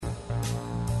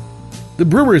The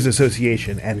Brewers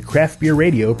Association and Craft Beer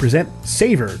Radio present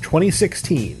Savor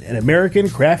 2016, an American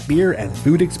craft beer and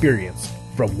food experience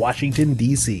from Washington,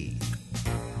 D.C.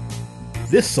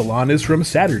 This salon is from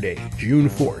Saturday, June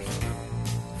 4th.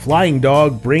 Flying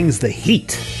Dog brings the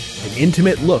heat, an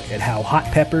intimate look at how hot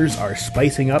peppers are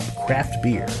spicing up craft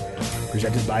beer.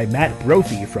 Presented by Matt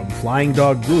Brophy from Flying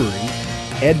Dog Brewery,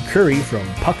 Ed Curry from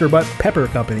Puckerbutt Pepper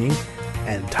Company,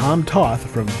 and Tom Toth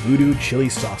from Voodoo Chili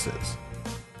Sauces.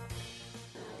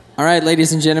 All right,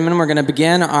 ladies and gentlemen, we're going to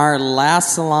begin our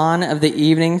last salon of the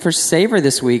evening for Savor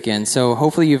this weekend. So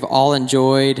hopefully you've all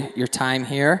enjoyed your time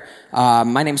here.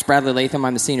 My name is Bradley Latham.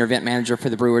 I'm the Senior Event Manager for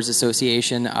the Brewers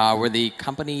Association. We're the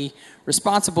company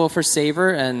responsible for Savor,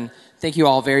 and thank you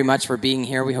all very much for being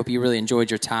here. We hope you really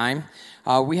enjoyed your time.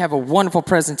 We have a wonderful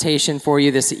presentation for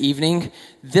you this evening.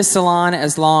 This salon,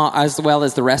 as well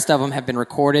as the rest of them, have been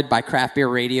recorded by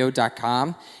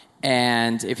craftbeerradio.com.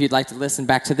 And if you'd like to listen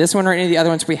back to this one or any of the other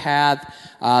ones we have,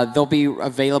 they'll be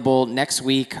available next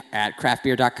week at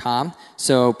craftbeer.com.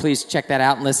 So please check that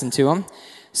out and listen to them.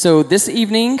 So this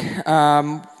evening,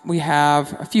 we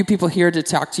have a few people here to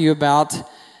talk to you about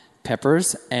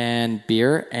peppers and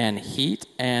beer and heat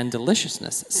and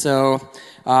deliciousness. So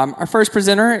our first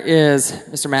presenter is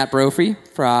Mr. Matt Brophy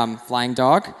from Flying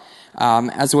Dog,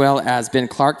 as well as Ben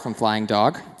Clark from Flying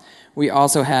Dog. We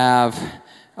also have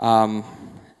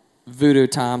Voodoo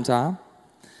Tom Tom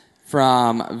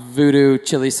from Voodoo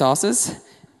Chili Sauces,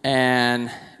 and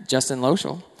Justin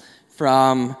Loschel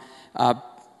from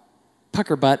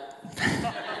Puckerbutt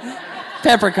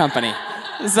Pepper Company.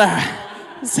 So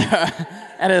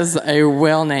that is a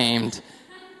well-named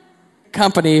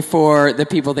company for the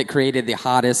people that created the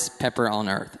hottest pepper on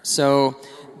earth. So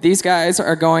these guys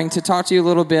are going to talk to you a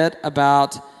little bit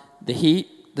about the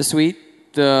heat, the sweet,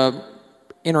 the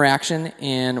interaction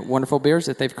in wonderful beers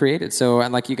that they've created. So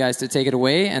I'd like you guys to take it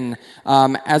away. And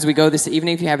as we go this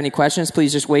evening, if you have any questions,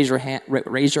 please just raise your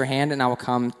hand, and I will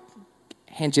come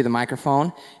hand you the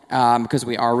microphone because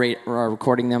we are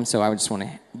recording them. So I just want to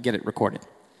get it recorded.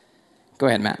 Go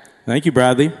ahead, Matt. Thank you,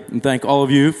 Bradley, and thank all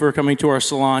of you for coming to our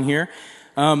salon here.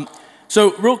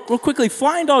 So real quickly,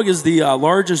 Flying Dog is the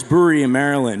largest brewery in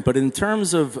Maryland, but in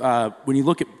terms of when you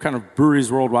look at kind of breweries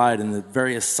worldwide and the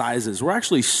various sizes, we're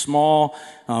actually small,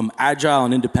 agile,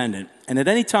 and independent. And at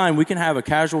any time, we can have a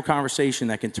casual conversation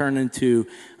that can turn into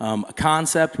a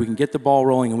concept, we can get the ball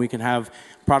rolling, and we can have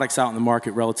products out in the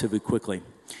market relatively quickly.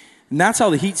 And that's how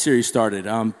the Heat series started.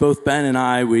 Both Ben and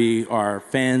I, we are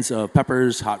fans of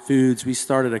peppers, hot foods. We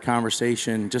started a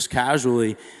conversation just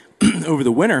casually over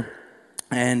the winter,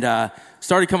 and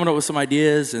started coming up with some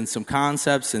ideas and some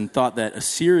concepts, and thought that a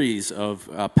series of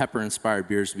pepper-inspired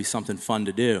beers would be something fun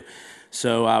to do.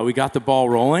 So we got the ball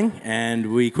rolling,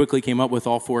 and we quickly came up with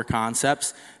all 4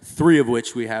 concepts, 3 of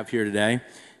which we have here today,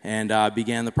 and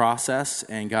began the process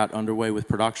and got underway with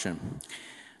production.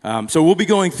 So we'll be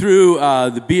going through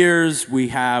the beers. We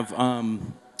have,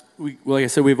 like I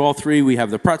said, we have all 3. We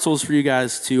have the pretzels for you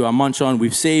guys to munch on.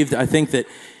 We've saved, I think that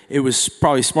it was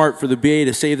probably smart for the BA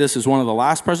to save this as one of the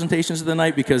last presentations of the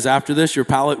night, because after this, your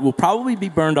palate will probably be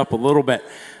burned up a little bit,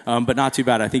 but not too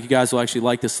bad. I think you guys will actually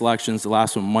like the selections. The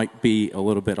last one might be a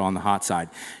little bit on the hot side.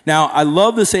 Now, I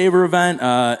love the Savor event.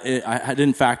 I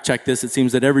didn't fact check this. It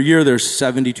seems that every year there's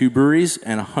 72 breweries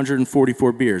and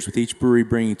 144 beers, with each brewery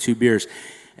bringing 2 beers.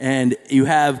 And you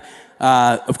have,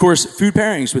 of course, food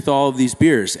pairings with all of these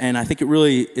beers. And I think it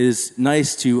really is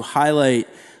nice to highlight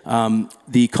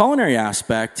the culinary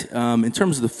aspect in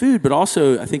terms of the food, but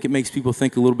also I think it makes people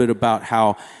think a little bit about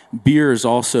how beer is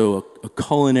also a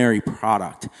culinary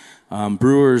product.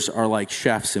 Brewers are like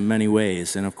chefs in many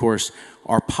ways, and of course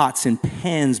our pots and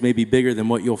pans may be bigger than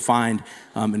what you'll find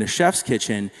in a chef's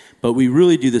kitchen, but we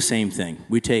really do the same thing.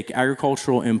 We take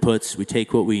agricultural inputs, we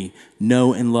take what we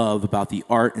know and love about the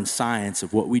art and science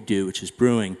of what we do, which is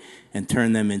brewing, and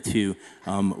turn them into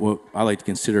what I like to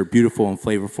consider beautiful and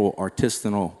flavorful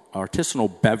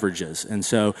artisanal beverages. And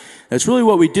so that's really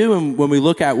what we do. And when we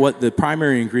look at what the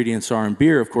primary ingredients are in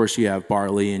beer, of course, you have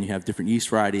barley and you have different yeast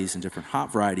varieties and different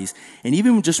hop varieties. And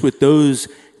even just with those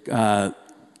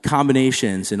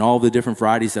combinations and all the different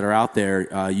varieties that are out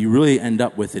there, you really end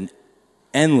up with an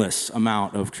endless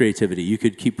amount of creativity. You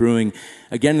could keep brewing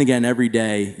again and again every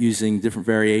day using different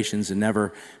variations and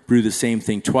never brew the same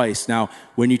thing twice. Now,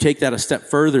 when you take that a step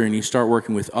further and you start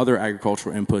working with other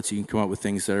agricultural inputs, you can come up with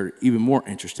things that are even more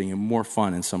interesting and more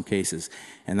fun in some cases.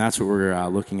 And that's what we're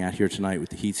looking at here tonight with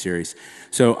the Heat series.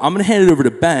 So I'm going to hand it over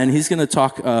to Ben. He's going to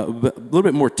talk a little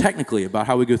bit more technically about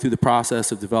how we go through the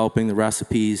process of developing the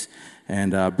recipes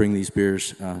and bring these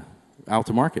beers out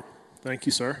to market. Thank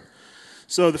you, sir.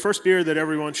 So the first beer that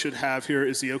everyone should have here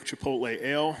is the Oak Chipotle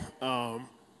Ale.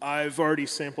 I've already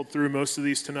sampled through most of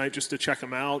these tonight just to check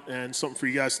them out, and something for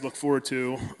you guys to look forward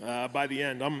to. By the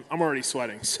end, I'm already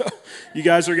sweating, so you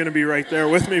guys are going to be right there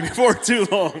with me before too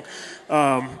long.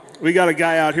 We got a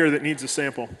guy out here that needs a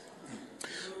sample.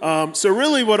 So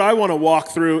really what I want to walk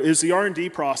through is the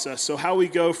R&D process, so how we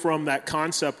go from that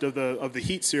concept of the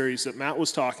heat series that Matt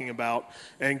was talking about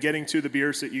and getting to the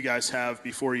beers that you guys have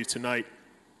before you tonight.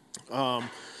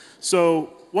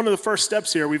 So one of the first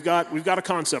steps here, we've got a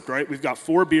concept, right? We've got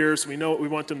 4 beers. We know what we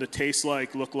want them to taste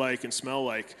like, look like, and smell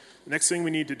like. The next thing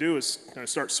we need to do is kind of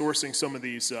start sourcing some of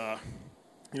these,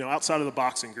 outside of the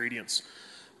box ingredients.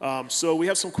 So we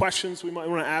have some questions we might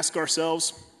want to ask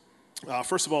ourselves.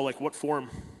 First of all, like what form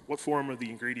of the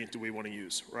ingredient do we want to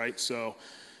use, right? So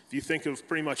if you think of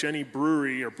pretty much any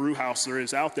brewery or brew house there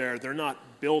is out there, they're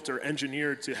not built or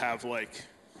engineered to have like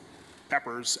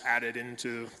peppers added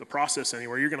into the process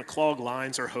anywhere. You're going to clog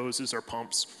lines or hoses or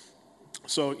pumps.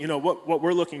 So, what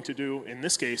we're looking to do in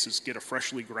this case is get a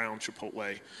freshly ground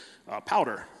chipotle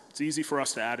powder. It's easy for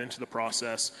us to add into the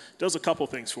process. It does a couple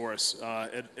things for us.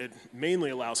 It mainly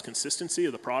allows consistency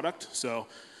of the product. So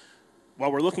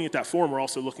while we're looking at that form, we're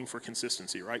also looking for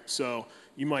consistency, right? So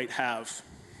you might have,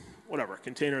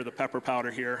 container of the pepper powder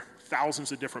here,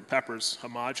 thousands of different peppers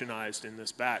homogenized in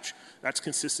this batch. That's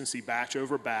consistency batch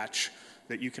over batch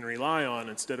that you can rely on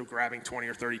instead of grabbing 20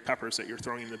 or 30 peppers that you're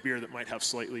throwing in the beer that might have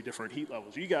slightly different heat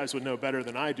levels. You guys would know better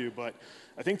than I do, but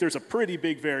I think there's a pretty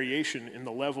big variation in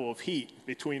the level of heat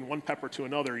between one pepper to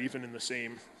another, even in the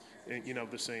same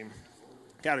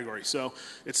category. So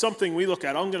it's something we look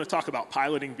at. I'm going to talk about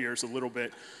piloting beers a little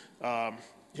bit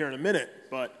here in a minute,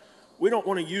 but we don't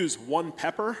want to use one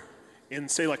pepper in,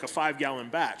 say, like a 5-gallon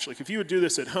batch. Like if you would do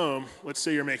this at home, let's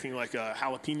say you're making like a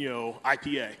jalapeno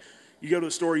IPA. You go to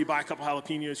the store, you buy a couple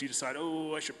jalapenos, you decide,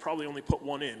 I should probably only put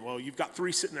one in. Well, you've got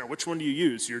 3 sitting there. Which one do you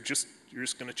use? You're just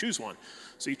going to choose one.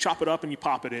 So you chop it up and you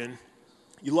pop it in.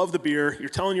 You love the beer. You're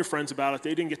telling your friends about it.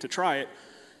 They didn't get to try it.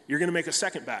 You're going to make a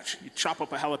second batch. You chop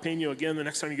up a jalapeno again the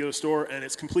next time you go to the store, and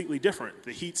it's completely different.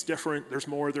 The heat's different. There's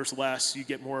more, there's less. You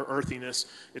get more earthiness.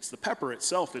 It's the pepper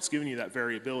itself that's giving you that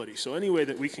variability. So any way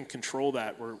that we can control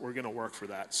that, we're going to work for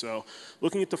that. So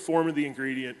looking at the form of the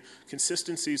ingredient,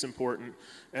 consistency is important,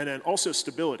 and then also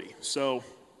stability. So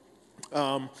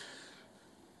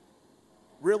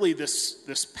really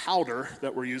this powder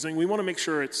that we're using, we want to make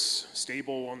sure it's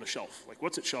stable on the shelf. Like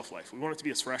what's its shelf life? We want it to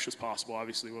be as fresh as possible,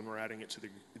 obviously, when we're adding it to the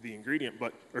ingredient,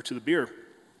 or to the beer.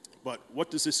 But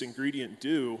what does this ingredient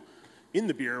do in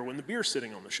the beer when the beer's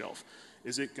sitting on the shelf?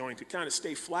 Is it going to kind of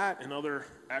stay flat and other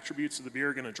attributes of the beer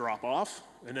are going to drop off?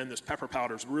 And then this pepper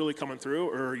powder is really coming through?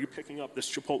 Or are you picking up this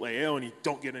Chipotle ale and you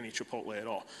don't get any Chipotle at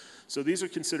all? So these are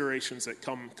considerations that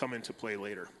come into play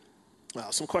later.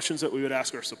 Some questions that we would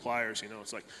ask our suppliers,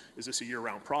 it's like, is this a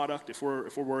year-round product? If we're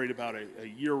worried about a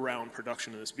year-round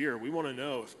production of this beer, we want to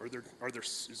know is there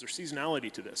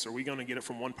seasonality to this? Are we going to get it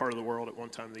from one part of the world at one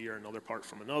time of the year, another part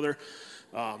from another?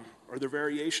 Are there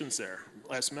variations there?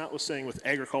 As Matt was saying with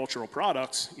agricultural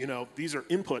products, these are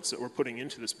inputs that we're putting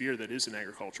into this beer that is an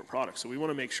agricultural product. So we want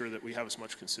to make sure that we have as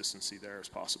much consistency there as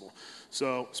possible.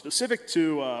 So specific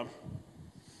to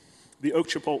the Oak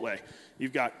Chipotle,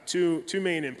 you've got two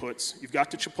main inputs. You've got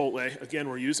the Chipotle. Again,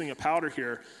 we're using a powder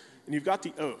here. And you've got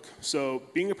the oak. So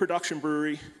being a production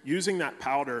brewery, using that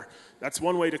powder, that's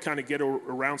one way to kind of get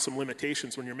around some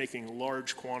limitations when you're making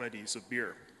large quantities of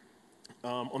beer.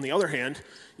 On the other hand,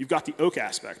 you've got the oak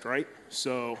aspect, right?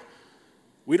 So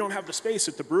we don't have the space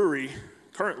at the brewery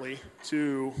currently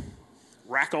to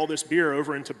rack all this beer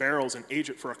over into barrels and age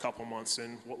it for a couple months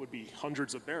in what would be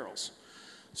hundreds of barrels.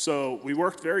 So we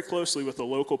worked very closely with a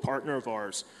local partner of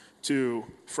ours to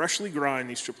freshly grind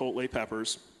these Chipotle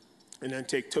peppers and then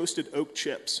take toasted oak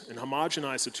chips and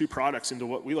homogenize the two products into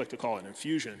what we like to call an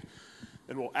infusion.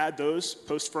 And we'll add those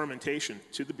post-fermentation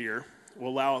to the beer.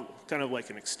 We'll allow kind of like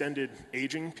an extended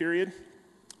aging period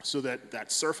so that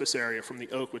that surface area from the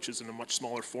oak, which is in a much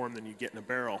smaller form than you get in a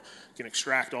barrel, can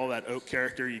extract all that oak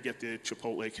character. You get the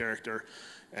Chipotle character,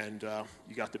 and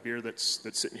you got the beer that's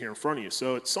sitting here in front of you.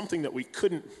 So it's something that we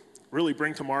couldn't really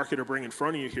bring to market or bring in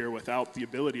front of you here without the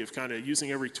ability of kind of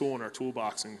using every tool in our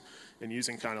toolbox and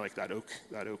using kind of like that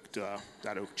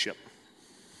oak chip.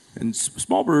 And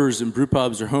small brewers and brew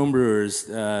pubs or home brewers,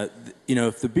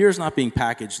 if the beer is not being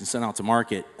packaged and sent out to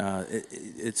market,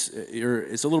 it's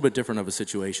a little bit different of a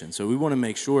situation. So we want to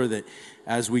make sure that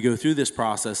as we go through this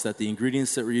process, that the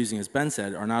ingredients that we're using, as Ben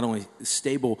said, are not only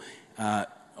stable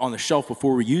on the shelf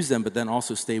before we use them, but then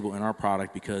also stable in our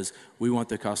product, because we want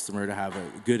the customer to have a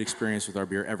good experience with our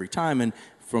beer every time. And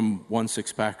from one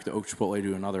six-pack, the Oak Chipotle,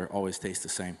 to another, always tastes the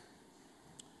same.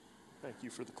 Thank you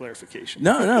for the clarification.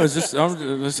 No, it's just I'm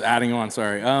just adding on.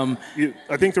 Sorry. I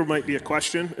think there might be a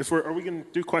question. Are we going to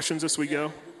do questions as we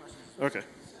go? Okay.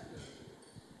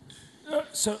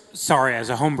 So, sorry, as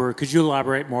a home brewer, could you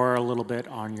elaborate more a little bit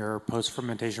on your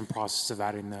post-fermentation process of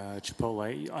adding the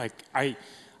chipotle? Like, I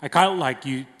kind of like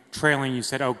you trailing, you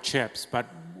said oak chips, but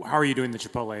how are you doing the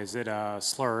chipotle? Is it a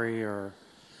slurry or?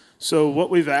 So what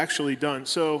we've actually done,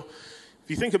 so if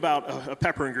you think about a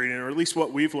pepper ingredient, or at least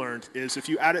what we've learned, is if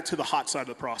you add it to the hot side of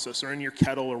the process, or in your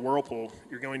kettle or whirlpool,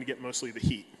 you're going to get mostly the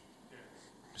heat.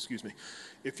 Excuse me.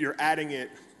 If you're adding it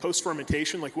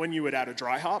post-fermentation, like when you would add a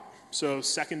dry hop, so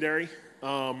secondary, you're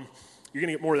going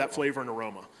to get more of that flavor and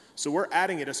aroma. So we're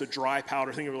adding it as a dry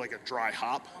powder. Think of it like a dry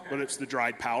hop, but it's the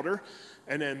dried powder.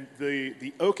 And then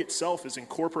the oak itself is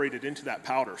incorporated into that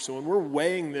powder. So when we're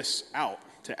weighing this out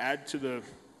to add to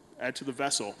the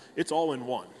vessel, it's all in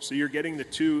one. So you're getting the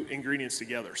two ingredients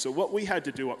together. So what we had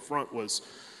to do up front was,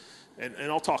 and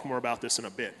I'll talk more about this in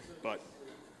a bit, but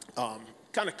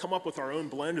kind of come up with our own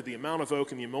blend of the amount of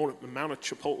oak and the amount of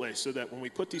chipotle so that when we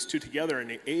put these two together and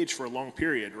they age for a long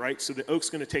period, right? So the oak's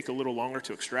going to take a little longer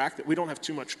to extract. That we don't have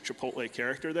too much chipotle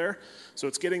character there. So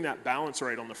it's getting that balance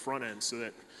right on the front end so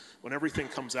that when everything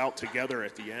comes out together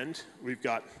at the end, we've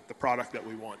got the product that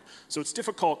we want. So it's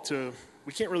difficult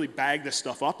we can't really bag this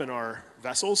stuff up in our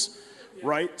vessels,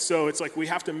 right? So it's like we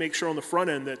have to make sure on the front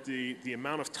end that the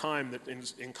amount of time that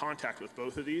is in contact with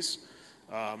both of these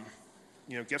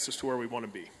gets us to where we want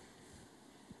to be.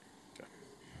 Okay.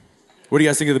 What do you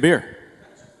guys think of the beer?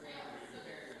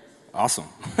 Awesome.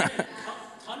 Ton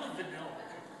of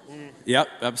vanilla. Yep,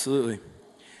 absolutely.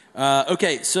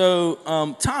 Okay,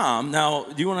 so Tom, now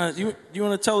do you want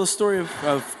to tell the story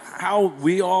of how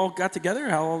we all got together,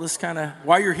 how all this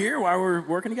why you're here, why we're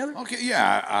working together? Okay,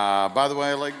 yeah. By the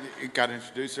way, like it got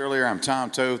introduced earlier, I'm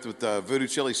Tom Toth with Voodoo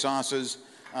Chili Sauces.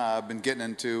 I've been getting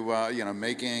into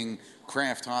making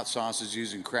craft hot sauces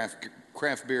using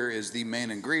craft beer as the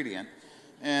main ingredient.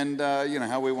 And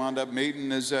how we wound up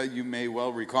meeting, as you may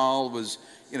well recall, was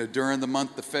during the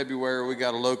month of February, we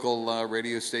got a local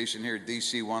radio station here at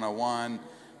DC 101.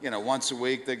 Once a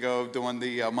week they go doing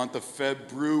the month of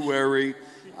February.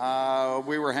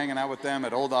 We were hanging out with them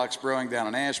at Old Ox Brewing down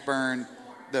in Ashburn.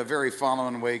 The very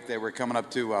following week, they were coming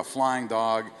up to Flying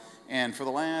Dog. And for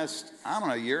the last,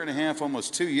 year and a half,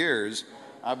 almost 2 years,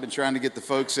 I've been trying to get the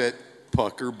folks at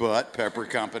Pucker Butt Pepper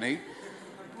Company.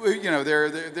 They're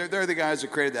the guys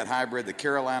that created that hybrid, the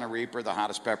Carolina Reaper, the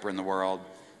hottest pepper in the world.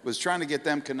 Was trying to get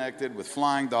them connected with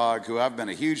Flying Dog, who I've been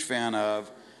a huge fan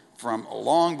of from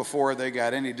long before they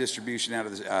got any distribution out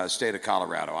of the state of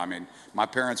Colorado. I mean, my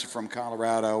parents are from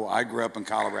Colorado. I grew up in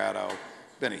Colorado.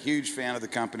 Been a huge fan of the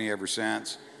company ever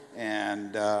since.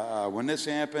 And when this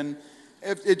happened,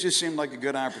 it just seemed like a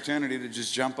good opportunity to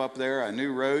just jump up there. I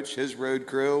knew Roach, his road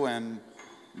crew, and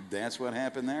that's what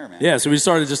happened there, man. Yeah, so we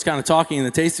started just kind of talking in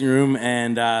the tasting room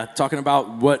and talking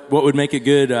about what would make a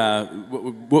good,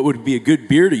 what would be a good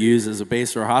beer to use as a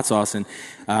base for a hot sauce. And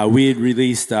we had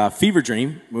released Fever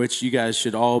Dream, which you guys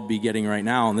should all be getting right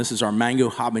now. And this is our Mango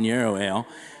Habanero Ale.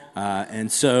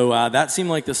 And so that seemed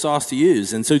like the sauce to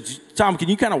use. And so, Tom, can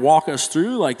you kind of walk us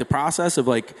through like the process of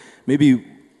like maybe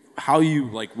how you,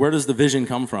 like, where does the vision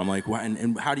come from? Like,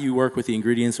 and how do you work with the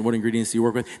ingredients, and what ingredients do you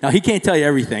work with? Now, he can't tell you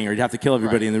everything, or you'd have to kill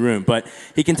everybody in the room, but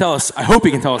he can tell us, I hope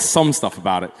he can tell us some stuff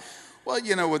about it. Well,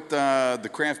 with the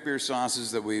craft beer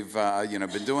sauces that we've,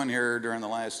 been doing here during the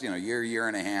last, year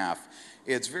and a half,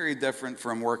 it's very different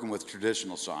from working with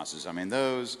traditional sauces. I mean,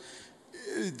 those,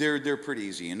 they're pretty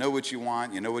easy. You know what you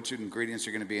want, you know what your ingredients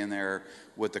are going to be in there.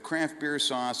 With the craft beer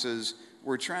sauces,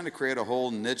 we're trying to create a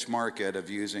whole niche market of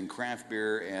using craft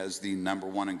beer as the number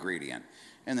one ingredient,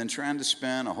 and then trying to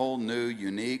spin a whole new,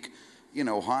 unique,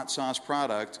 hot sauce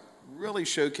product, really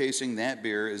showcasing that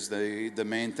beer is the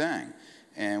main thing.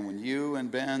 And when you and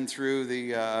Ben threw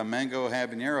the mango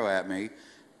habanero at me,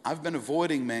 I've been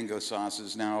avoiding mango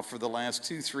sauces now for the last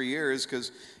 2-3 years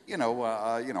because,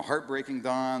 Heartbreaking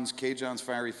Dawn's, Cajun's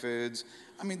Fiery Foods,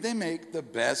 I mean, they make the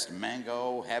best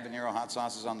mango habanero hot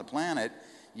sauces on the planet.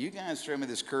 You guys throw me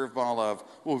this curveball of,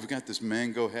 well, we've got this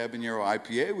mango habanero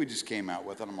IPA we just came out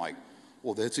with. And I'm like,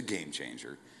 well, that's a game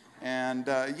changer. And,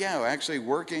 actually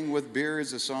working with beer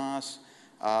as a sauce,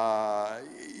 a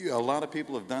lot of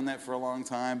people have done that for a long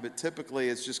time, but typically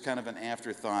it's just kind of an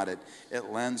afterthought.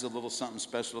 It lends a little something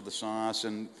special to the sauce.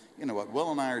 And, what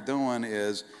Will and I are doing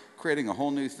is creating a whole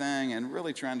new thing and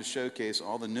really trying to showcase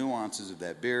all the nuances of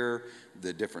that beer,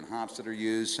 the different hops that are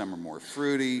used. Some are more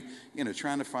fruity,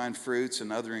 trying to find fruits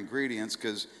and other ingredients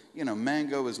because,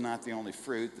 mango is not the only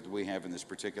fruit that we have in this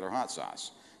particular hot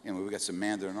sauce. we've got some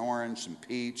mandarin orange, some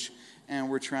peach, and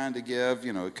we're trying to give,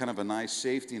 kind of a nice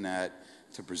safety net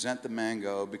to present the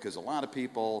mango, because a lot of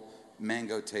people,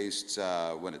 mango tastes,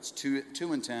 when it's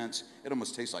too intense, it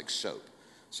almost tastes like soap.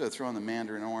 So throwing the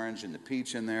mandarin orange and the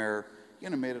peach in there,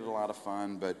 made it a lot of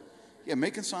fun. But yeah,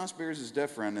 making sauce beers is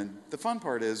different. And the fun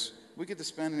part is we get to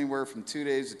spend anywhere from 2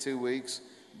 days to 2 weeks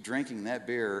drinking that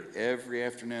beer every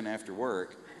afternoon after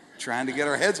work, trying to get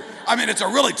our heads. I mean, it's a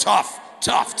really tough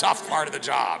part of the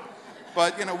job.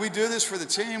 But, we do this for the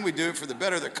team. We do it for the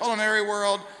better of the culinary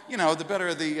world, the better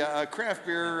of the craft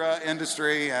beer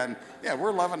industry. And, yeah,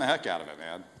 we're loving the heck out of it,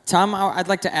 man. Tom, I'd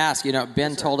like to ask,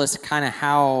 Ben told us kind of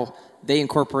how they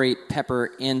incorporate pepper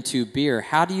into beer.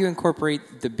 How do you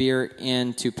incorporate the beer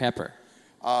into pepper?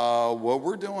 What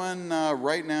we're doing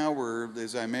right now,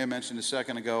 as I may have mentioned a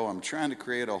second ago, I'm trying to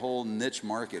create a whole niche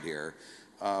market here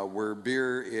where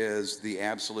beer is the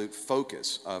absolute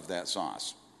focus of that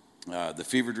sauce. The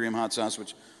Fever Dream hot sauce,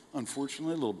 which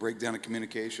unfortunately, a little breakdown of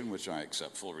communication, which I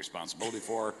accept full responsibility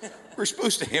for. We're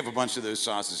supposed to have a bunch of those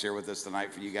sauces here with us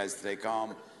tonight for you guys to take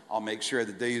home. I'll make sure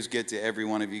that these get to every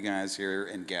one of you guys here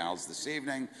and gals this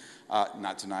evening.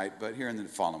 Not tonight, but here in the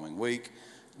following week.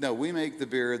 No, we make the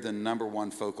beer the number one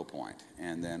focal point,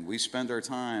 and then we spend our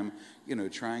time,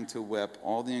 trying to whip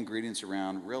all the ingredients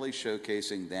around, really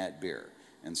showcasing that beer,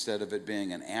 instead of it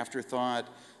being an afterthought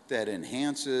that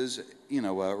enhances,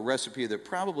 a recipe that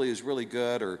probably is really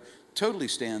good or totally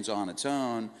stands on its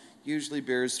own. Usually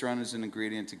beer is thrown as an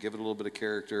ingredient to give it a little bit of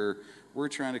character. We're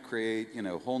trying to create,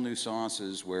 whole new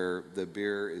sauces where the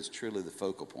beer is truly the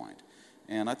focal point.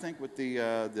 And I think with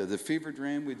the Fever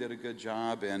Dream, we did a good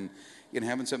job in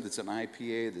having something that's an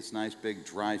IPA, this nice big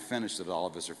dry finish that all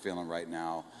of us are feeling right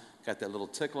now. Got that little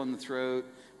tickle in the throat.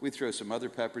 We throw some other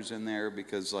peppers in there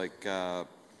because like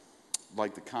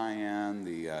the cayenne,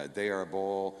 the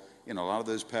Diarbois, a lot of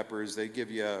those peppers, they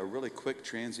give you a really quick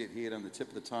transient heat on the tip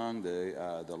of the tongue,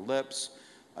 the lips.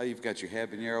 You've got your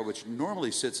habanero, which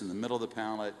normally sits in the middle of the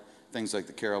palate. Things like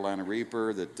the Carolina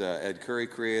Reaper that Ed Curry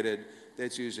created,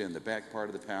 that's usually in the back part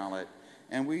of the palate.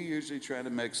 And we usually try to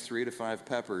mix 3 to 5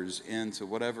 peppers into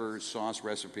whatever sauce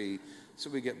recipe so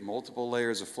we get multiple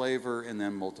layers of flavor and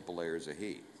then multiple layers of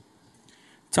heat.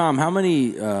 Tom,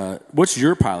 what's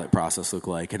your pilot process look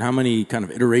like, and how many kind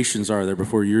of iterations are there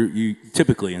before you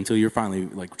typically, until you're finally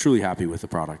truly happy with the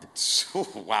product? So,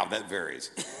 wow, that varies.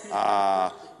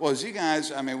 Well, as you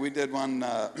guys, we did one,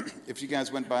 if you guys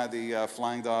went by the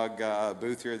Flying Dog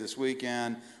booth here this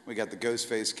weekend, we got the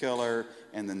Ghostface Killer,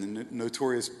 and then the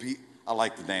Notorious I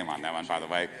like the name on that one, by the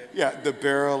way. Yeah, the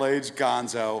barrel-aged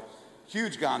Gonzo.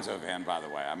 Huge Gonzo fan, by the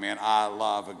way. I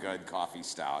love a good coffee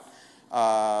stout.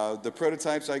 The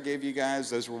prototypes I gave you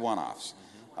guys, those were one-offs.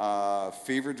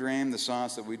 Fever Dream, the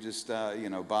sauce that we just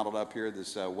bottled up here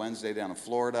this Wednesday down in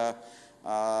Florida,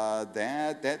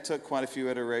 that took quite a few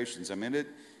iterations.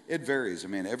 It varies.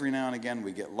 Every now and again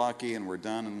we get lucky and we're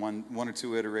done in one or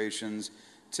two iterations.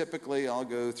 Typically, I'll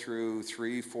go through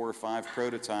 3, 4, 5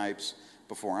 prototypes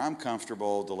before I'm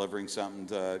comfortable delivering something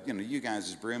to you guys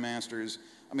as brewmasters.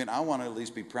 I want to at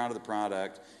least be proud of the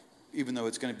product. Even though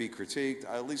it's going to be critiqued,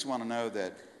 I at least want to know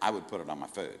that I would put it on my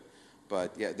food.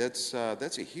 But yeah, that's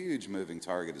a huge moving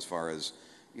target as far as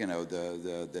what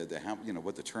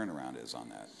the turnaround is on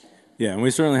that. Yeah, and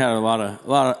we certainly had a lot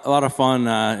of fun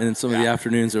in some of the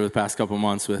afternoons over the past couple of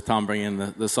months with Tom bringing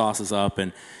the sauces up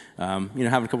and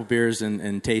having a couple beers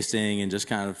and tasting and just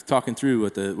kind of talking through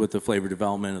what the flavor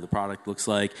development of the product looks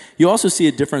like. You also see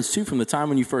a difference too from the time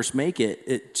when you first make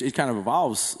it. It kind of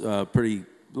evolves pretty.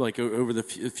 Over the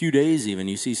few days even,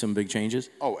 you see some big changes?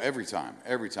 Oh, every time.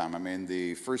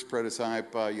 The first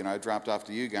prototype, I dropped off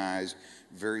to you guys,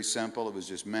 very simple. It was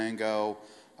just mango.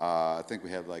 I think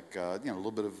we had a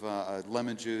little bit of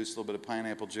lemon juice, a little bit of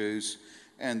pineapple juice.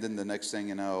 And then the next thing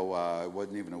it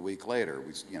wasn't even a week later.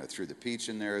 We threw the peach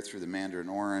in there, threw the mandarin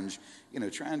orange,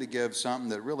 trying to give something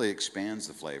that really expands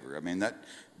the flavor.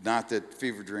 Not that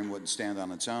Fever Dream wouldn't stand on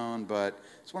its own, but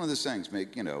it's one of those things,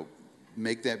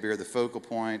 make that beer the focal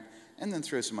point, and then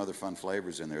throw some other fun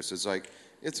flavors in there. So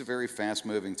it's a very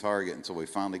fast-moving target until we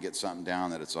finally get something down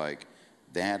that it's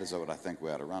that is what I think we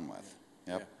ought to run with.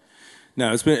 Yep.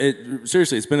 No, it's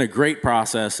been a great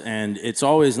process, and it's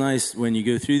always nice when you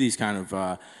go through these kind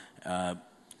of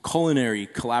culinary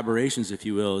collaborations, if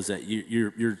you will, is that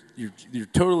you're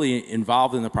totally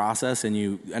involved in the process and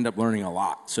you end up learning a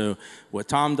lot. So what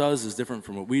Tom does is different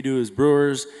from what we do as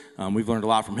brewers. We've learned a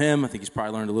lot from him. I think he's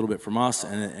probably learned a little bit from us,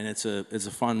 and it's a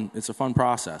fun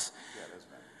process.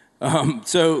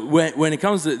 So when it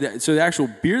comes to the actual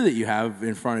beer that you have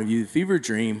in front of you, the Fever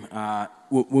Dream,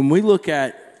 when we look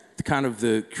at kind of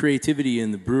the creativity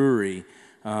in the brewery,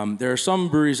 There are some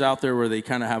breweries out there where they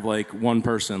kind of have like one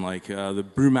person, like the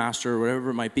brewmaster or whatever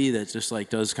it might be, that just like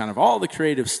does kind of all the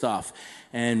creative stuff.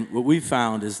 And what we've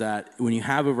found is that when you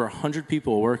have over 100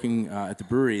 people working at the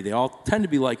brewery, they all tend to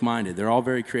be like-minded. They're all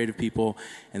very creative people,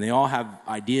 and they all have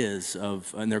ideas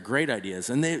and they're great ideas.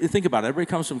 And they think about it. Everybody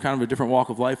comes from kind of a different walk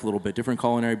of life a little bit, different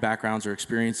culinary backgrounds or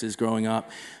experiences growing up.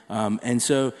 And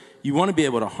so you want to be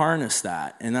able to harness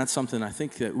that, and that's something I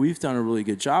think that we've done a really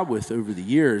good job with over the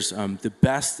years. The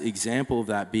best example of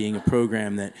that being a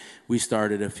program that we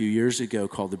started a few years ago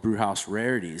called the Brewhouse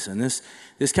Rarities, and this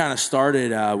kind of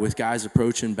started with guys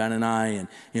approaching Ben and I,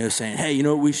 and saying, hey, you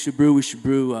know what we should brew? We should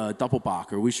brew a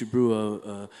Doppelbock, or we should brew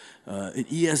an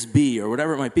ESB, or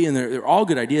whatever it might be. And they're all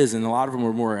good ideas, and a lot of them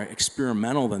are more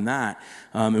experimental than that.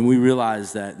 And we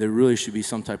realized that there really should be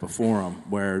some type of forum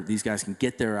where these guys can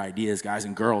get their ideas, guys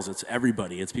and girls. It's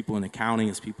everybody. It's people in accounting,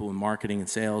 it's people in marketing and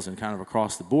sales, and kind of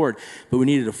across the board. But we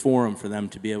needed a forum for them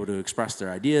to be able to express their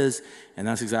ideas, and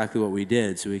that's exactly what we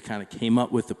did. So we kind of came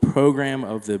up with the program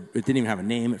it didn't even have a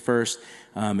name at first,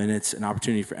 and it's an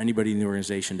opportunity for anybody in the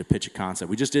organization to pitch a concept.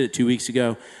 We just did it 2 weeks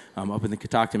ago up in the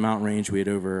Catoctin Mountain Range. We had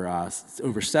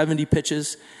over 70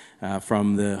 pitches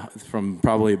from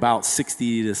probably about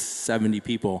 60 to 70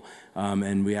 people,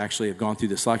 and we actually have gone through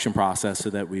the selection process so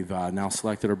that we've now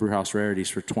selected our Brewhouse Rarities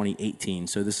for 2018.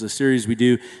 So this is a series we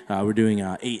do. We're doing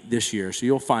 8 this year. So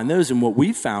you'll find those, and what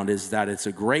we've found is that it's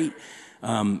a great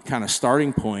kind of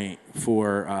starting point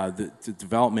for the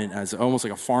development as almost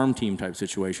like a farm team type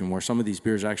situation where some of these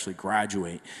beers actually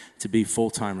graduate to be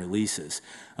full-time releases.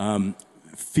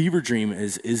 Fever Dream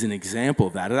is an example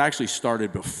of that. It actually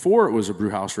started before it was a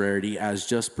Brewhouse Rarity as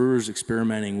just brewers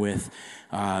experimenting with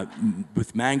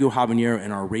mango habanero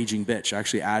and our Raging Bitch. I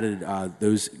actually added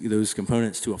those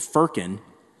components to a firkin,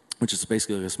 which is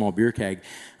basically like a small beer keg,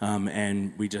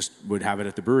 and we just would have it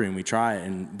at the brewery and we try it,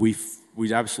 and we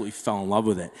absolutely fell in love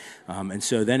with it. And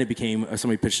so then it became,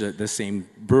 somebody pitched it, the same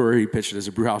brewer, he pitched it as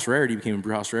a Brewhouse Rarity, became a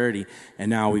Brewhouse Rarity, and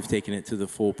now we've taken it to the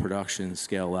full production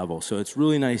scale level. So it's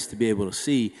really nice to be able to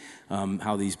see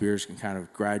how these beers can kind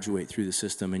of graduate through the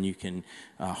system, and you can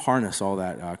harness all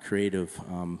that creative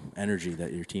energy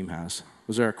that your team has.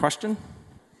 Was there a question?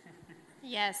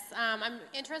 Yes, I'm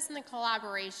interested in the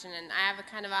collaboration, and I have a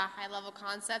kind of a high-level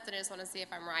concept, and I just want to see if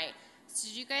I'm right. So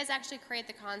did you guys actually create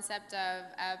the concept of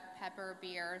a pepper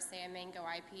beer, say a mango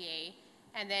IPA,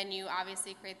 and then you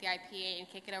obviously create the IPA and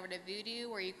kick it over to Voodoo,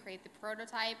 where you create the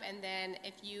prototype, and then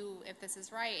if this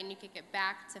is right, and you kick it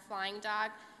back to Flying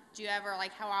Dog, do you ever,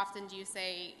 like, how often do you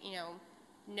say,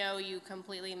 no, you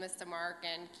completely missed the mark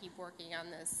and keep working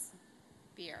on this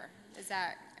beer? Is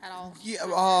that at all?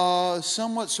 Yeah,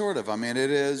 somewhat, sort of. I mean, it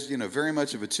is, very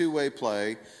much of a two-way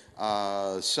play.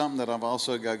 Something that I've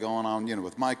also got going on,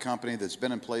 with my company that's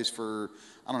been in place for,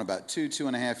 I don't know, about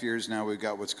 2.5 years now. We've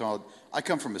got what's called, I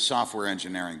come from a software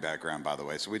engineering background, by the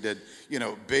way. So we did,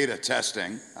 beta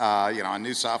testing, on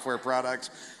new software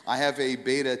products. I have a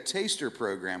beta taster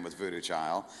program with Voodoo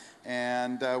Child,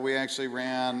 and we actually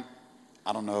ran,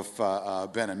 I don't know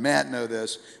if Ben and Matt know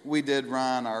this, we did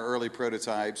run our early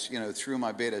prototypes, through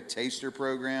my beta taster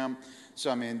program. So,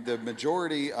 I mean, the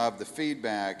majority of the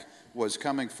feedback was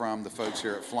coming from the folks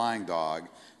here at Flying Dog.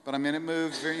 But, I mean, it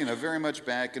moved very much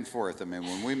back and forth. I mean,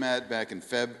 when we met back in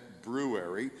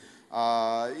February,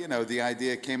 the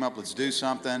idea came up, let's do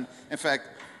something. In fact,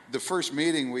 the first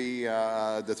meeting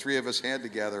the three of us had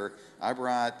together, I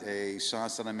brought a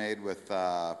sauce that I made with,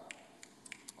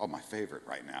 my favorite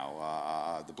right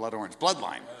now, the Blood Orange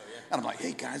Bloodline. Oh, yeah. And I'm like,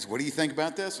 hey, guys, what do you think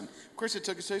about this? And, of course, it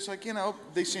took a taste, like,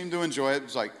 they seemed to enjoy it.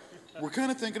 It's like, we're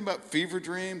kind of thinking about Fever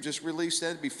Dream, just release that,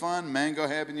 it'd be fun, mango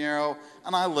habanero,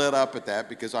 and I lit up at that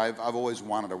because I've always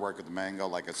wanted to work with the mango,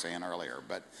 like I was saying earlier.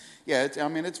 But yeah,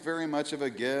 it's very much of a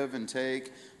give and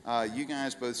take. You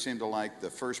guys both seem to like the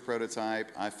first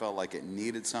prototype. I felt like it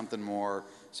needed something more.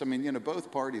 So, I mean, both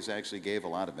parties actually gave a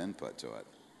lot of input to it.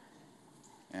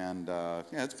 And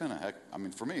it's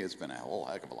been for me, it's been a whole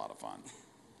heck of a lot of fun.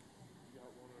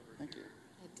 Thank you.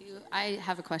 I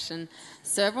have a question.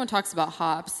 So everyone talks about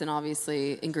hops and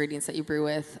obviously ingredients that you brew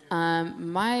with.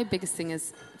 My biggest thing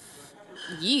is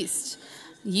yeast.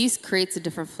 Yeast creates a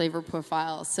different flavor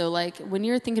profile. So like when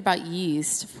you're thinking about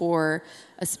yeast for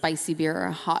a spicy beer or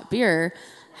a hot beer,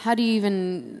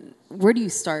 where do you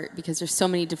start? Because there's so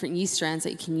many different yeast strands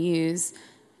that you can use.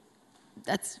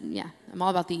 I'm all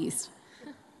about the yeast.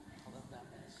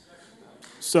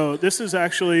 So this is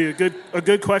actually a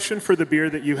good question for the beer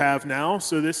that you have now.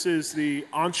 So this is the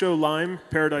Ancho Lime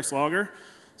Paradise Lager.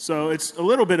 So it's a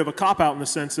little bit of a cop-out in the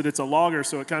sense that it's a lager,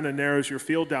 so it kind of narrows your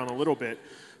field down a little bit.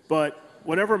 But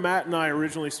whenever Matt and I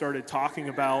originally started talking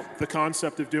about the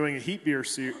concept of doing a heat beer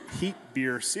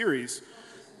series,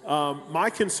 my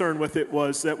concern with it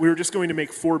was that we were just going to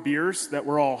make 4 beers that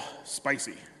were all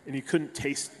spicy, and you couldn't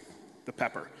taste the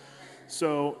pepper.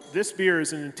 So this beer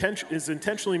is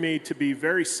intentionally made to be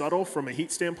very subtle from a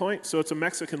heat standpoint. So it's a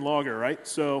Mexican lager, right?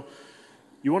 So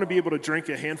you want to be able to drink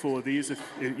a handful of these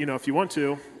if you want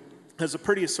to. It has a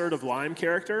pretty assertive lime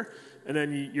character, and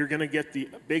then you're going to get the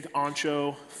big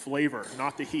ancho flavor,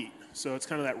 not the heat. So it's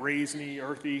kind of that raisiny,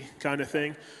 earthy kind of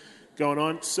thing going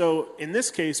on. So in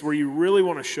this case, where you really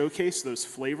want to showcase those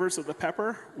flavors of the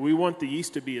pepper, we want the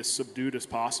yeast to be as subdued as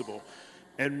possible.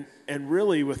 And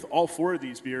really, with all 4 of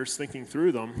these beers, thinking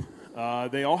through them,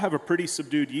 they all have a pretty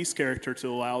subdued yeast character to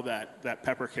allow that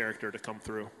pepper character to come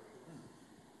through.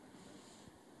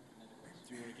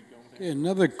 Okay,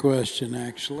 another question,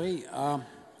 actually.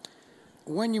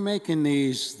 When you're making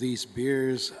these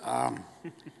beers, how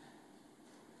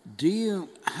do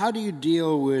you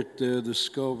deal with the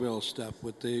Scoville stuff,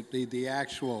 with the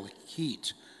actual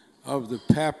heat of the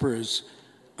peppers?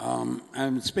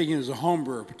 I'm speaking as a home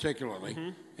brewer particularly,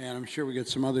 and I'm sure we get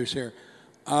some others here.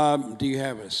 Do you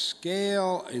have a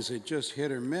scale? Is it just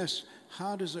hit or miss?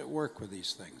 How does it work with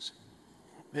these things?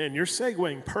 Man, you're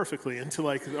segueing perfectly into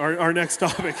like our next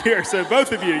topic here. So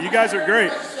both of you guys are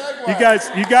great. You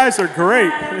guys are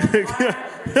great.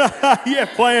 Yeah,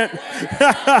 plant.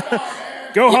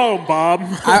 Go home, Bob.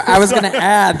 I was going to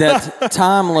add that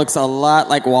Tom looks a lot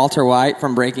like Walter White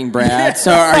from Breaking Bad.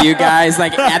 So are you guys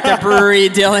like at the brewery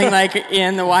dealing like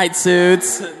in the white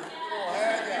suits?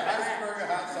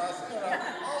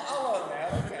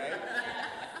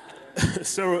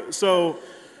 So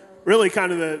really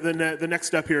kind of the next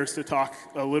step here is to talk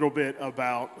a little bit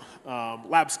about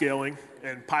lab scaling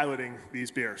and piloting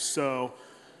these beers. So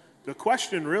the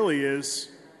question really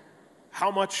is, how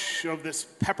much of this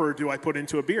pepper do I put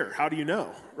into a beer? How do you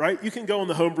know, right? You can go on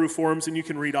the homebrew forums and you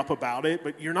can read up about it,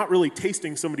 but you're not really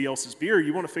tasting somebody else's beer.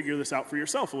 You want to figure this out for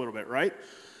yourself a little bit, right?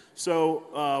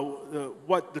 So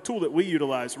the tool that we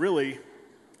utilize really,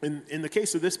 in the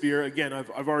case of this beer, again,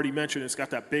 I've already mentioned it's got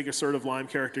that big assertive lime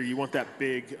character. You want that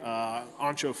big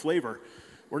ancho flavor.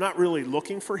 We're not really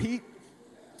looking for heat,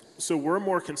 so we're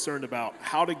more concerned about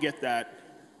how to get that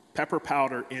pepper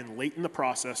powder in late in the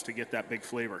process to get that big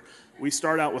flavor. We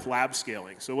start out with lab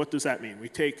scaling. So what does that mean? We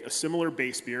take a similar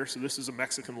base beer. So this is a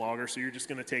Mexican lager, so you're just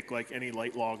going to take like any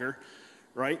light lager,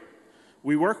 right?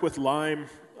 We work with lime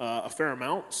a fair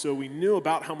amount, so we knew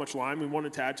about how much lime we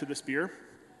wanted to add to this beer.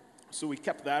 So we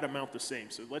kept that amount the same.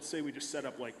 So let's say we just set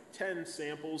up like 10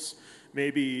 samples,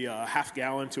 maybe half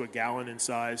gallon to a gallon in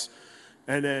size,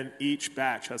 and then each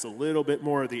batch has a little bit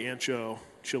more of the ancho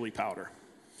chili powder.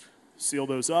 Seal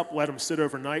those up, let them sit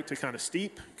overnight to kind of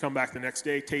steep, come back the next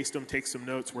day, taste them, take some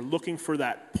notes. We're looking for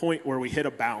that point where we hit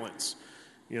a balance,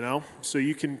 So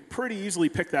you can pretty easily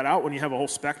pick that out when you have a whole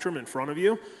spectrum in front of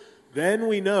you. Then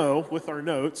we know, with our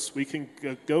notes, we can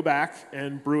go back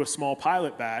and brew a small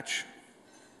pilot batch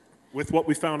with what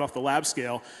we found off the lab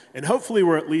scale. And hopefully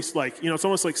we're at least like, it's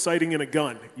almost like sighting in a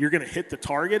gun. You're going to hit the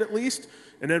target at least,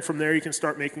 and then from there you can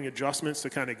start making adjustments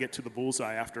to kind of get to the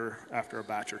bullseye after a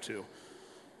batch or two.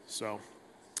 So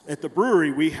at the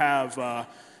brewery, we have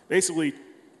basically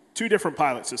 2 different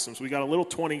pilot systems. We got a little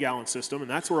 20-gallon system, and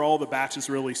that's where all the batches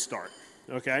really start.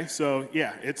 Okay, so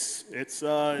yeah, it's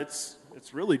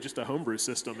really just a homebrew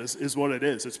system is what it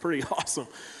is. It's pretty awesome.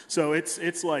 So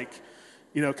it's like,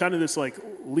 kind of this like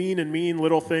lean and mean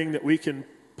little thing that we can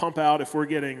pump out if we're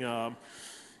getting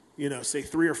say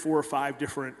 3 or 4 or 5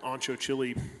 different ancho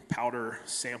chili powder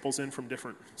samples in from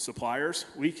different suppliers.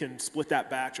 We can split that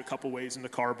batch a couple ways into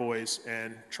carboys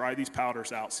and try these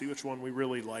powders out, see which one we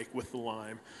really like with the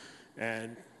lime,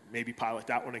 and maybe pilot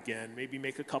that one again, maybe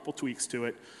make a couple tweaks to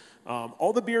it.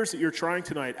 All the beers that you're trying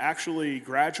tonight actually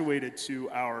graduated to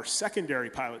our secondary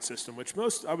pilot system, which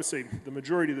I would say the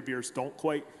majority of the beers don't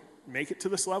quite make it to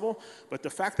this level, but the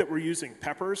fact that we're using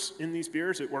peppers in these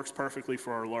beers, it works perfectly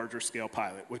for our larger scale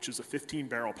pilot, which is a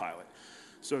 15-barrel pilot.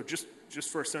 So just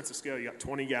for a sense of scale, you got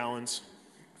 20 gallons,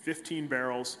 15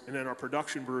 barrels, and then our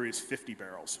production brewery is 50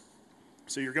 barrels.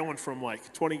 So you're going from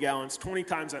like 20 gallons, 20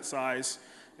 times that size,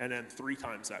 and then 3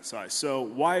 times that size. So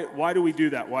why do we do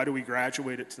that? Why do we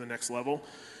graduate it to the next level?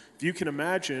 If you can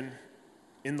imagine,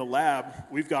 in the lab,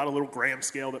 we've got a little gram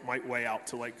scale that might weigh out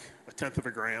to like 1/10 of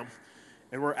a gram.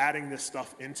 And we're adding this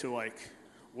stuff into like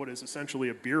what is essentially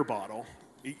a beer bottle.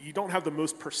 You don't have the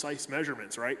most precise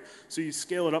measurements, right? So you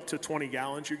scale it up to 20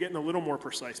 gallons, you're getting a little more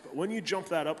precise. But when you jump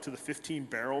that up to the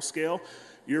 15-barrel scale,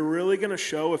 you're really going to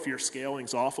show if your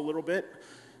scaling's off a little bit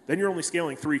then you're only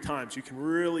scaling 3 times. You can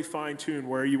really fine tune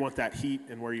where you want that heat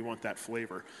and where you want that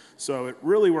flavor. So it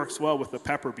really works well with the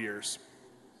pepper beers.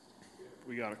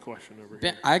 We got a question over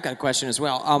here. I got a question as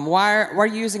well. Why are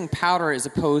you using powder as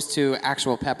opposed to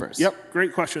actual peppers? Yep,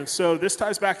 great question. So this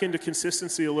ties back into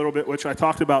consistency a little bit, which I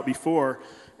talked about before,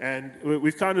 and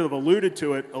we've kind of alluded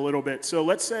to it a little bit. So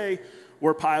let's say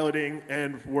we're piloting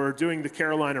and we're doing the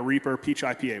Carolina Reaper Peach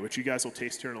IPA, which you guys will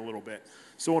taste here in a little bit.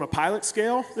 So on a pilot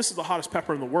scale, this is the hottest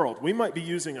pepper in the world. We might be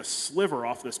using a sliver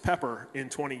off this pepper in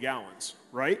 20 gallons,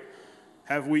 right?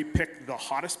 Have we picked the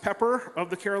hottest pepper of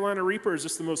the Carolina Reaper? Is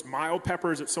this the most mild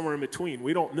pepper? Is it somewhere in between?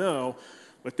 We don't know.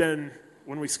 But then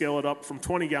when we scale it up from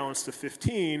 20 gallons to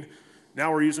 15,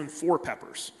 now we're using 4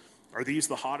 peppers. Are these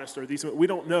the hottest? Are these? We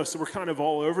don't know. So we're kind of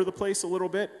all over the place a little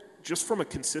bit. Just from a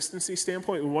consistency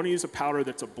standpoint, we want to use a powder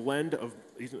that's a blend of,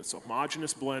 it's a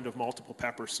homogeneous blend of multiple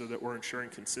peppers so that we're ensuring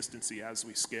consistency as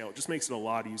we scale. It just makes it a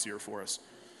lot easier for us.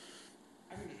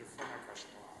 I need to defer my question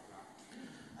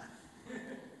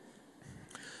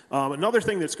Another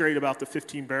thing that's great about the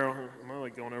 15 barrel, am I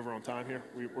like going over on time here?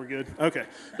 We're good? Okay.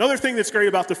 Another thing that's great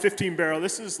about the 15 barrel,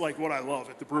 this is like what I love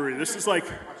at the brewery. This is like,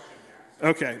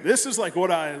 okay, this is like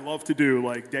what I love to do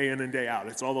like day in and day out.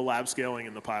 It's all the lab scaling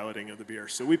and the piloting of the beer.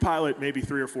 So we pilot maybe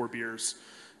 3 or 4 beers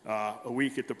a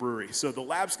week at the brewery. So the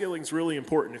lab scaling is really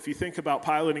important. If you think about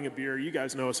piloting a beer, you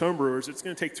guys know as homebrewers, it's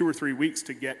going to take 2 or 3 weeks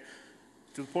to get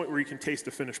to the point where you can taste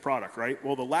the finished product, right?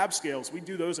 Well, the lab scales, we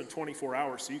do those in 24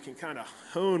 hours, so you can kind of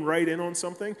hone right in on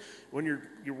something. When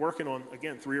you're working on,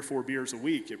 again, 3 or 4 beers a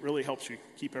week, it really helps you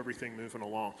keep everything moving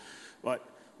along. But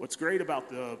what's great about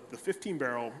the 15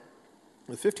 barrel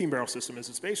system is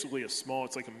it's basically it's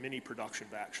like a mini production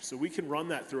batch. So we can run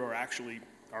that through our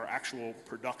actual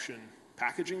production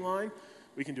packaging line.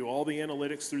 We can do all the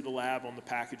analytics through the lab on the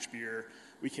packaged beer.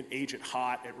 We can age it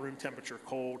hot at room temperature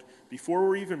cold. Before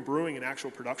we're even brewing an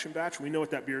actual production batch, we know what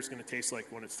that beer is going to taste like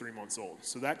when it's 3 months old.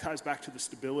 So that ties back to the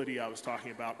stability I was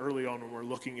talking about early on when we're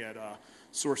looking at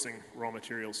sourcing raw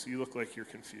materials. You look like you're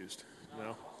confused.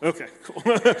 No? Okay, cool.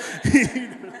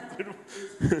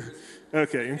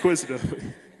 Okay,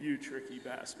 inquisitive. You tricky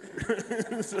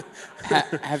bastard.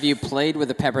 Have you played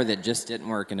with a pepper that just didn't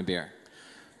work in a beer?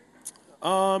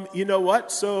 You know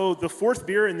what? So the 4th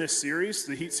beer in this series,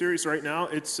 the Heat series right now,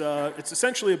 it's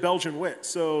essentially a Belgian wit.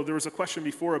 So there was a question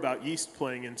before about yeast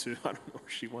playing into, I don't know where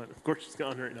she went. Of course she's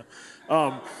gone right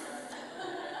now.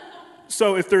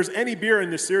 So if there's any beer in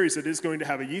this series that is going to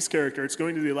have a yeast character, it's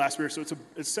going to be the last beer. So it's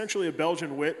essentially a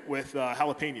Belgian wit with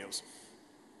jalapenos.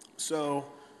 So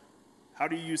how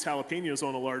do you use jalapenos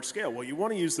on a large scale? Well, you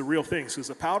want to use the real things because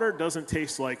the powder doesn't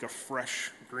taste like a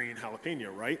fresh green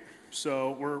jalapeno, right?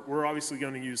 So we're obviously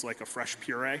going to use like a fresh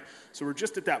puree. So we're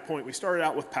just at that point. We started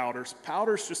out with powders.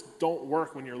 Powders just don't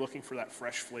work when you're looking for that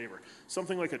fresh flavor.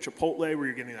 Something like a chipotle where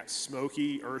you're getting that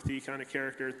smoky, earthy kind of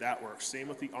character, that works. Same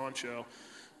with the ancho.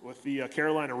 With the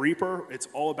Carolina Reaper, it's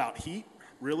all about heat,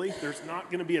 really. There's not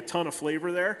going to be a ton of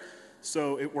flavor there.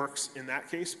 So it works in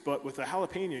that case. But with a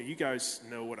jalapeno, you guys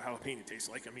know what a jalapeno tastes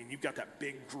like. I mean, you've got that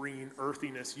big green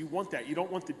earthiness. You want that. You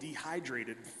don't want the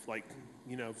dehydrated,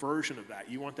 version of that.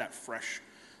 You want that fresh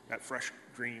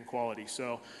green quality.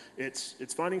 So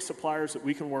it's finding suppliers that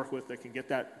we can work with that can get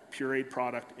that pureed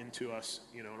product into us,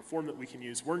 in a form that we can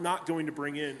use. We're not going to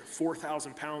bring in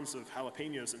 4,000 pounds of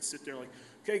jalapenos and sit there like,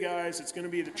 okay, guys, it's going to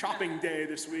be the chopping day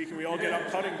this week, and we all get out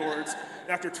cutting boards.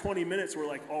 And after 20 minutes, we're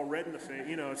like all red in the face.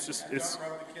 You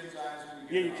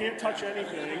can't touch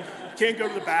anything. You can't go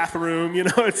to the bathroom.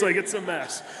 It's a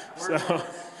mess.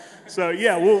 So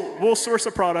yeah, we'll source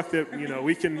a product that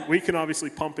we can obviously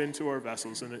pump into our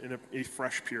vessels in a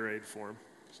fresh pureed form.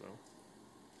 So.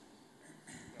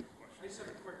 I just have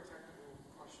a quick technical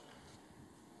question.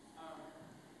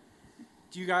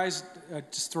 Do you guys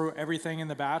just throw everything in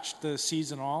the batch, the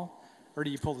seeds and all, or do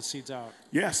you pull the seeds out?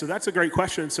 Yeah, so that's a great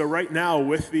question. So right now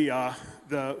with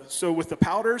with the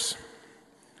powders,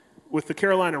 with the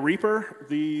Carolina Reaper,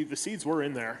 the seeds were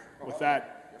in there with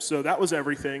that. So that was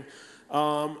everything.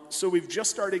 So we've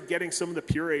just started getting some of the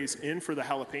purees in for the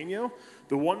jalapeno.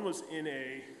 The one was in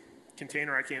a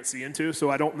container I can't see into, so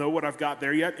I don't know what I've got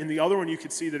there yet. In the other one, you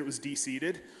could see that it was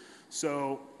de-seeded.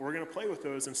 So we're going to play with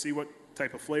those and see what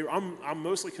type of flavor. I'm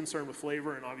mostly concerned with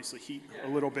flavor and obviously heat a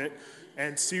little bit,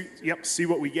 and see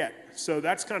what we get. So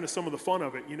that's kind of some of the fun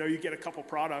of it. You get a couple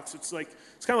products. It's kind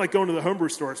of like going to the homebrew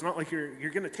store. It's not like you're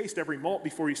going to taste every malt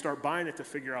before you start buying it to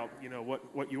figure out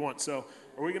what you want. So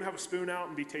are we going to have a spoon out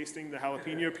and be tasting the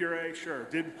jalapeno puree? Sure.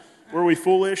 Were we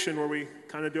foolish and were we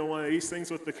kind of doing one of these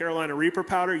things with the Carolina Reaper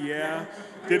powder? Yeah.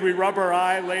 Did we rub our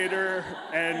eye later?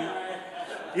 And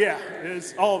yeah,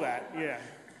 it's all that. Yeah.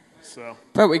 So,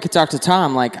 But we could talk to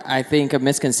Tom. Like, I think a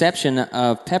misconception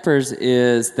of peppers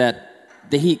is that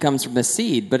the heat comes from the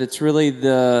seed, but it's really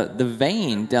the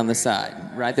vein down the side,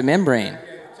 right? The membrane. The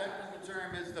technical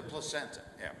term is the placenta.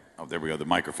 Yeah. Oh, there we go. The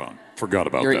microphone. Forgot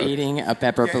about You're that. eating a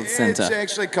pepper placenta. It's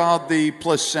actually called the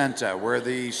placenta, where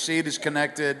the seed is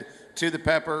connected to the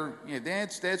pepper.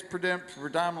 That's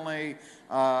predominantly,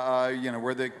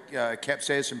 where the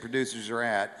capsaicin producers are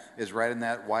at, is right in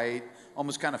that white,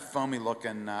 almost kind of foamy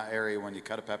looking area when you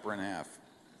cut a pepper in half.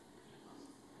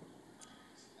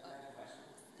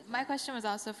 My question was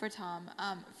also for Tom.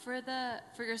 For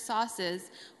your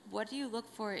sauces, what do you look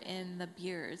for in the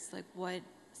beers? Like, what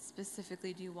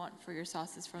specifically do you want for your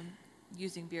sauces from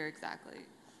using beer exactly?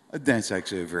 That's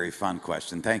actually a very fun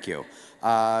question. Thank you.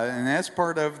 And that's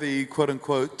part of the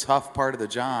quote-unquote tough part of the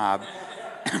job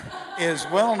is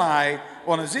Will and I,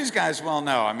 well, as these guys well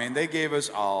know, I mean, they gave us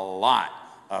a lot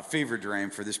of fever dream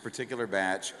for this particular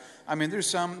batch. I mean, there's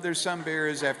some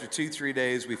beers after 2-3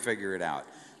 days we figure it out.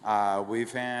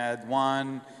 We've had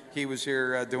one, he was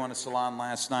here doing a salon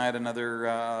last night,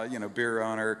 another, beer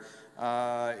owner.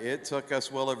 It took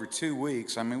us well over 2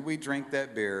 weeks. I mean, we drink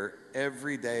that beer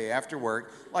every day after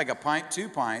work, like a pint, 2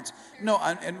 pints. No,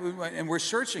 and we're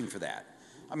searching for that.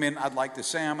 I mean, I'd like to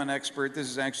say I'm an expert. This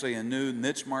is actually a new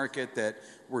niche market that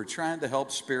we're trying to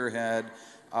help spearhead.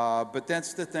 But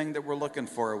that's the thing that we're looking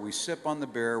for. We sip on the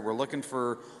beer. We're looking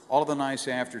for all of the nice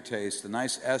aftertaste, the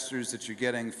nice esters that you're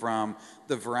getting from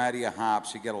the variety of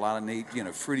hops. You get a lot of neat,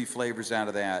 fruity flavors out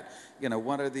of that.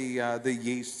 What are the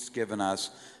yeasts giving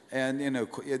us? And,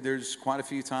 there's quite a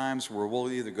few times where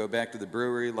we'll either go back to the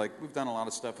brewery, like we've done a lot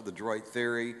of stuff with the Detroit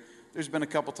Theory. There's been a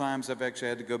couple times I've actually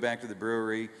had to go back to the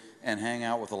brewery and hang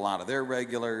out with a lot of their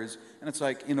regulars. And it's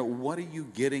like, what are you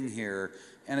getting here?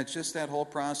 And it's just that whole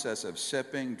process of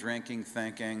sipping, drinking,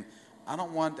 thinking.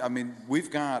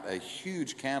 We've got a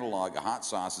huge catalog of hot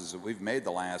sauces that we've made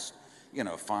the last,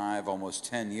 5, almost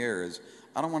 10 years.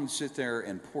 I don't want to sit there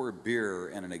and pour beer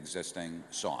in an existing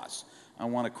sauce. I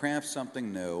want to craft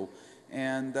something new,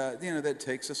 and that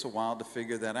takes us a while to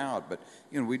figure that out. But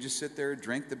we just sit there,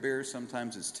 drink the beer.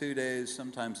 Sometimes it's 2 days,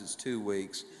 sometimes it's 2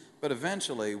 weeks. But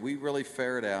eventually, we really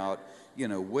ferret out,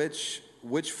 which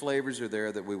flavors are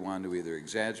there that we want to either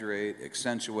exaggerate,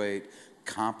 accentuate,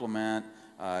 complement.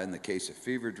 In the case of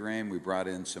Fever Dream, we brought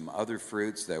in some other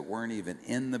fruits that weren't even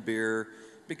in the beer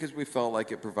because we felt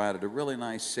like it provided a really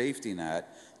nice safety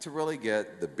net to really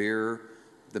get the beer,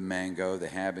 the mango, the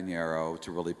habanero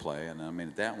to really play. And I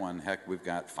mean, that one, heck, we've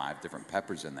got 5 different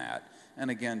peppers in that. And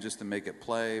again, just to make it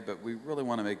play, but we really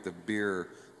want to make the beer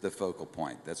the focal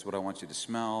point. That's what I want you to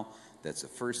smell. That's the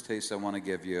first taste I want to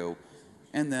give you.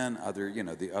 And then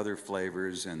the other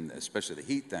flavors, and especially the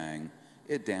heat thing,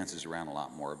 it dances around a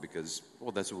lot more because,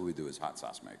 well, that's what we do as hot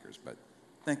sauce makers. But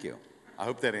thank you. I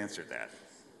hope that answered that.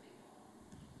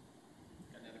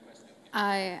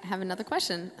 I have another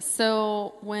question.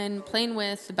 So when playing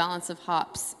with the balance of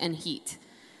hops and heat,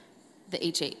 the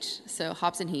HH, so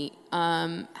hops and heat,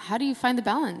 how do you find the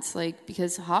balance?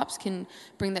 Because hops can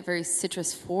bring that very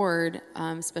citrus forward,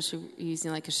 especially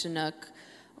using like a Chinook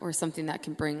or something that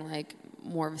can bring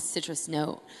more of a citrus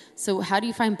note. So how do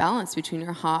you find balance between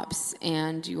your hops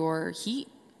and your heat?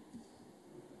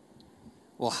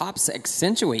 Well, hops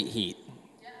accentuate heat.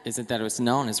 Isn't that what's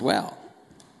known as well?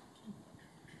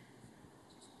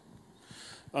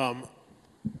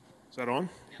 Is that on?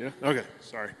 Yeah? Okay,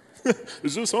 sorry.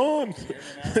 Is this on?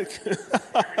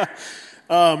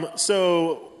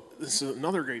 So this is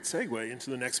another great segue into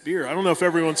the next beer. I don't know if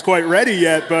everyone's quite ready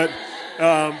yet, but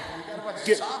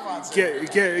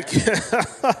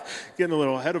getting a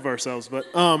little ahead of ourselves. But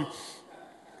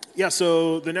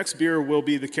so the next beer will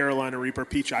be the Carolina Reaper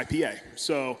Peach IPA.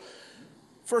 So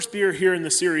first beer here in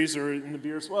the series, or in the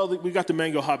beers, well, we got the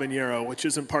Mango Habanero, which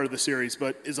isn't part of the series,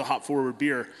 but is a hop-forward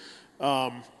beer.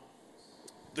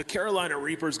 The Carolina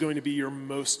Reaper is going to be your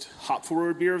most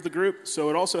hop-forward beer of the group, so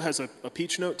it also has a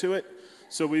peach note to it.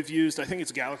 So we've used, I think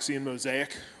it's Galaxy and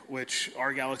Mosaic, which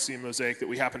our Galaxy and Mosaic that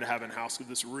we happen to have in-house with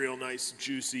this real nice,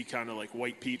 juicy, kind of like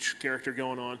white peach character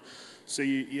going on. So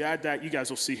you add that. You guys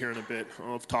will see here in a bit.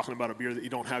 I'm talking about a beer that you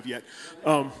don't have yet.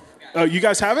 You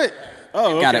guys have it?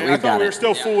 Oh, okay. Got it. I thought we were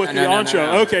still full with the Ancho.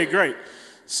 No. Okay, great.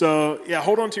 So yeah,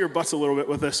 hold on to your butts a little bit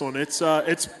with this one. It's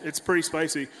pretty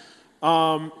spicy.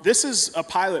 This is a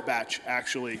pilot batch,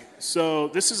 actually. So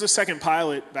this is a second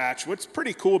pilot batch. What's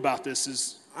pretty cool about this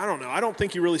is, I don't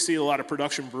think you really see a lot of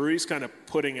production breweries kind of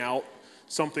putting out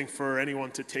something for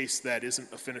anyone to taste that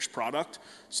isn't a finished product.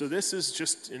 So this is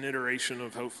just an iteration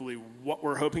of hopefully what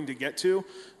we're hoping to get to.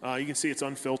 You can see it's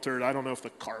unfiltered. I don't know if the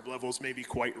carb levels may be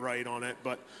quite right on it,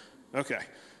 but okay.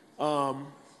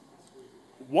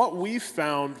 what we've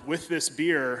found with this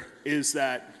beer is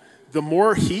that the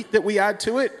more heat that we add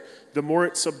to it, the more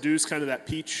it subdues kind of that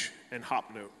peach and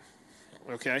hop note.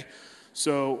 Okay?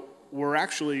 So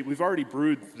we've already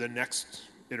brewed the next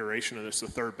iteration of this, the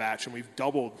third batch, and we've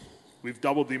doubled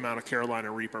the amount of Carolina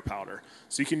Reaper powder.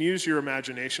 So you can use your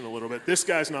imagination a little bit. This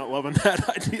guy's not loving that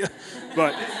idea,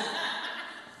 but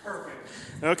perfect.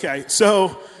 Okay,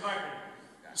 so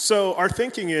our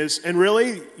thinking is, and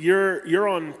really you're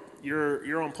on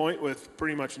point with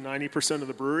pretty much 90% of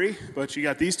the brewery, but you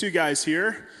got these two guys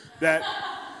here that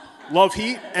love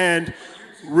heat and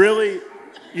really,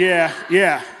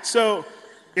 yeah. So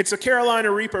it's a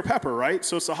Carolina Reaper pepper, right?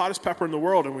 So it's the hottest pepper in the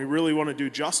world, and we really want to do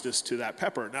justice to that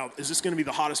pepper. Now, is this going to be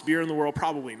the hottest beer in the world?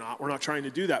 Probably not. We're not trying to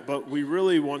do that, but we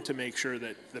really want to make sure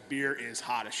that the beer is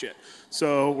hot as shit.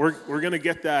 So we're going to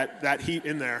get that heat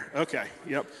in there. Okay,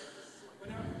 yep.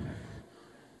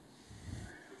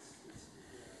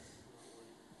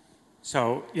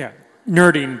 So, yeah,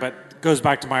 nerding, but goes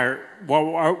back to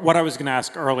what I was going to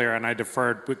ask earlier, and I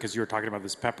deferred because you were talking about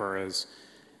this pepper, is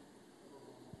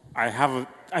I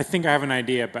think I have an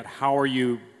idea, but how are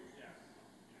you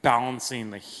balancing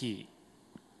the heat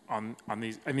on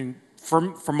these? I mean,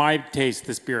 for my taste,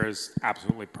 this beer is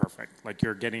absolutely perfect. Like,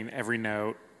 you're getting every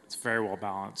note. It's very well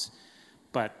balanced.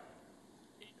 But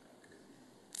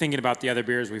thinking about the other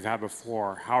beers we've had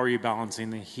before, how are you balancing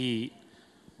the heat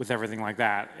with everything like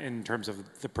that in terms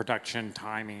of the production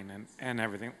timing and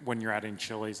everything when you're adding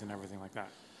chilies and everything like that?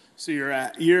 So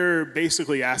you're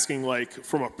basically asking, like,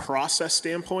 from a process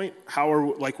standpoint,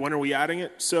 when are we adding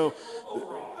it? So,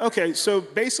 okay, so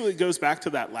basically it goes back to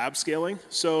that lab scaling.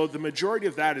 So the majority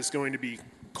of that is going to be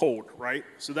cold, right?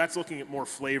 So that's looking at more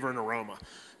flavor and aroma.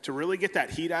 To really get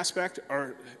that heat aspect,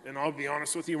 and I'll be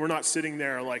honest with you, we're not sitting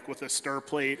there like with a stir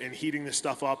plate and heating this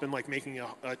stuff up and like making a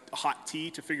hot tea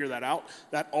to figure that out.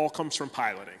 That all comes from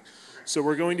piloting. So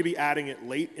we're going to be adding it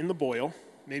late in the boil,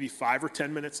 maybe 5 or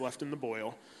 10 minutes left in the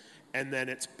boil. And then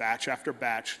it's batch after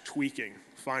batch tweaking,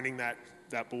 finding that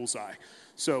bullseye.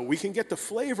 So we can get the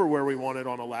flavor where we want it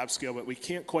on a lab scale, but we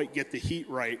can't quite get the heat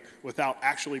right without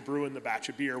actually brewing the batch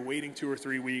of beer, waiting 2 or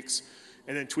 3 weeks,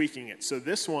 and then tweaking it. So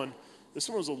this one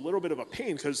was a little bit of a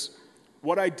pain because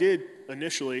what I did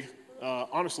initially,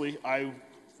 honestly, I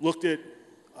looked at,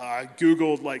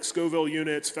 Googled like Scoville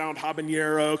units, found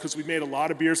habanero because we made a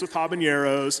lot of beers with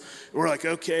habaneros. And we're like,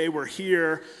 okay, we're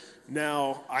here.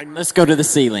 Now Let's go to the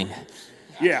ceiling.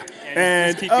 Yeah.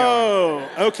 And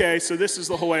okay, so this is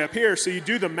the whole way up here. So you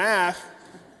do the math,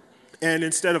 and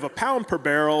instead of a pound per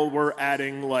barrel, we're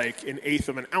adding like 1/8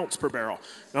 of an ounce per barrel.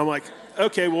 And I'm like,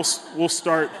 okay, we'll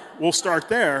start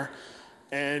there.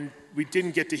 And we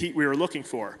didn't get the heat we were looking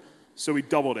for. So we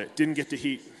doubled it. Didn't get the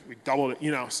heat. We doubled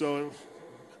it, so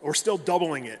we're still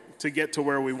doubling it to get to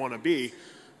where we want to be.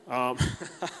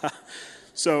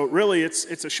 So really,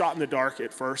 it's a shot in the dark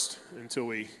at first until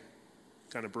we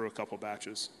kind of brew a couple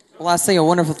batches. Well, I'll say a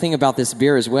wonderful thing about this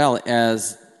beer as well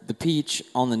as the peach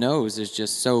on the nose is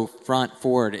just so front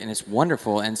forward and it's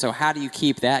wonderful. And so how do you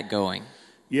keep that going?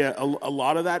 Yeah, a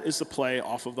lot of that is the play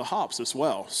off of the hops as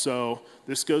well. So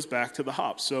this goes back to the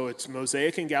hops. So it's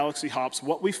Mosaic and Galaxy hops.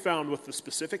 What we found with the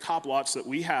specific hop lots that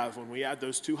we have, when we add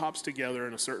those two hops together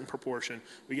in a certain proportion,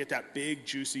 we get that big,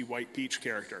 juicy white peach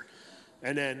character.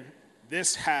 And then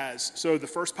so the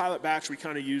first pilot batch, we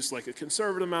kind of used like a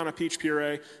conservative amount of peach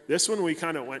puree. This one, we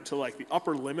kind of went to like the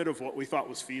upper limit of what we thought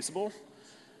was feasible.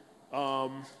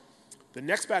 The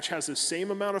next batch has the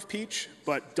same amount of peach,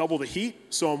 but double the heat.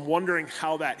 So I'm wondering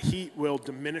how that heat will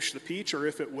diminish the peach, or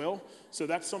if it will. So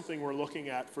that's something we're looking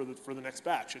at for the next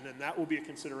batch, and then that will be a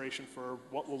consideration for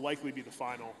what will likely be the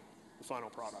final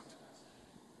product.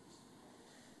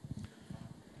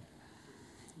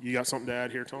 You got something to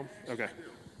add here, Tom? Okay.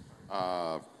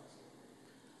 A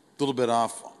little bit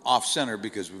off center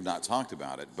because we've not talked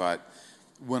about it, but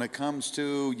when it comes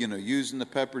to, using the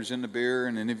peppers in the beer,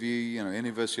 and any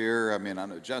of us here, I mean, I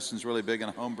know Justin's really big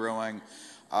on home brewing.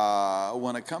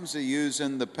 When it comes to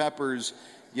using the peppers,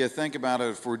 you think about it,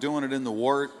 if we're doing it in the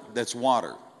wort, that's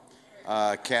water.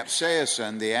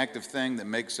 Capsaicin, the active thing that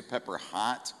makes the pepper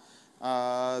hot,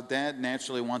 that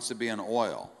naturally wants to be in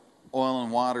oil. Oil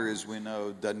and water, as we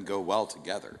know, doesn't go well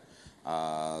together.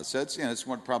 So it's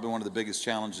probably one of the biggest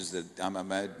challenges that I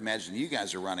imagine you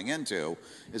guys are running into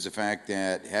is the fact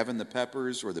that having the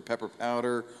peppers or the pepper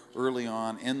powder early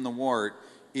on in the wort,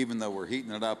 even though we're heating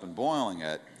it up and boiling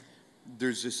it,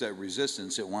 there's just that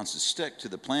resistance. It wants to stick to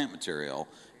the plant material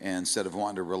instead of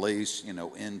wanting to release,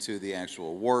 into the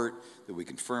actual wort that we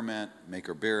can ferment, make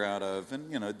our beer out of.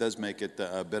 And, it does make it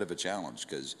a bit of a challenge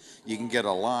because you can get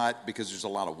a lot because there's a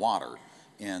lot of water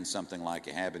in something like a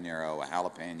habanero, a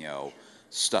jalapeno,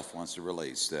 stuff wants to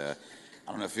release. I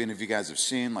don't know if any of you guys have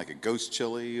seen like a ghost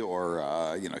chili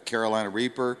or Carolina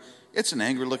Reaper. It's an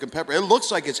angry-looking pepper. It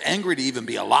looks like it's angry to even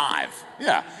be alive.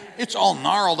 Yeah, it's all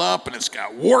gnarled up and it's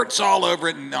got warts all over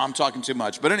it. And no, I'm talking too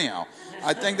much. But anyhow,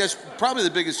 I think that's probably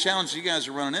the biggest challenge you guys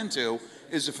are running into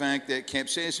is the fact that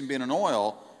capsaicin being an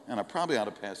oil, and I probably ought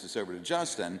to pass this over to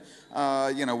Justin.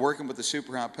 Working with the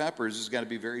super hot peppers has got to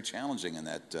be very challenging in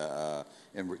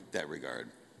that regard.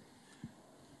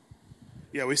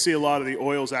 Yeah, we see a lot of the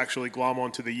oils actually glom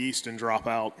onto the yeast and drop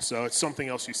out. So it's something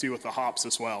else you see with the hops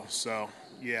as well. So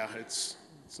yeah, it's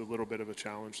a little bit of a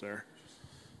challenge there.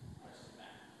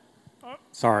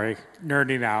 Sorry,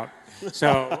 nerding out.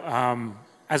 So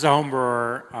as a home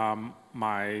brewer,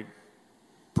 my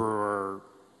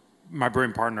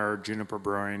brewing partner, Juniper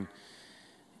Brewing,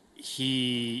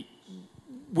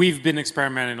 we've been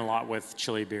experimenting a lot with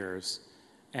chili beers,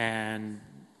 and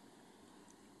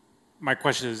my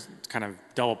question is kind of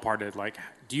double-parted. Like,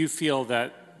 do you feel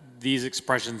that these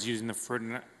expressions using the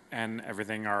fruit and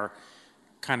everything are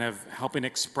kind of helping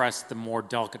express the more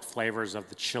delicate flavors of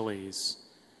the chilies,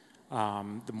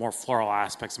 the more floral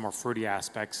aspects, the more fruity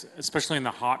aspects, especially in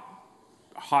the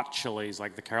hot chilies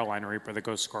like the Carolina Reaper, the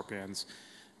Ghost Scorpions,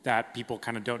 that people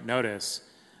kind of don't notice?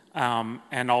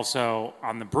 And also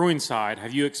on the brewing side,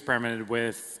 have you experimented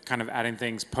with kind of adding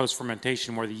things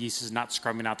post-fermentation where the yeast is not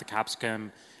scrubbing out the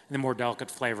capsicum and the more delicate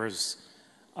flavors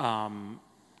to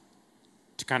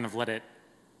kind of let it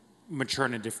mature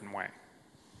in a different way?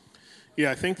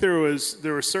 Yeah, I think there was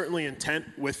certainly intent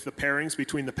with the pairings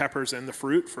between the peppers and the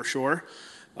fruit for sure.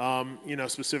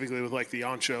 Specifically with like the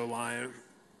ancho lime.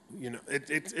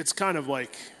 It's kind of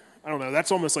like, I don't know,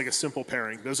 that's almost like a simple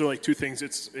pairing. Those are like two things.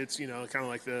 It's kind of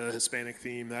like the Hispanic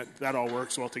theme that all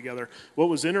works well together. What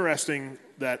was interesting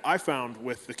that I found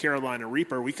with the Carolina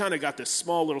Reaper, we kind of got this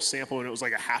small little sample and it was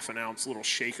like a half an ounce little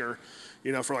shaker,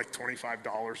 for like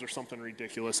 $25 or something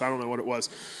ridiculous. I don't know what it was.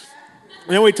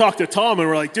 And then we talked to Tom and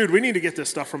we're like, dude, we need to get this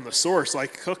stuff from the source.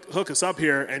 Like hook us up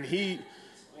here. And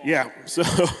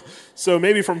so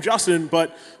maybe from Justin,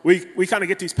 but we kind of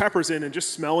get these peppers in and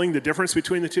just smelling the difference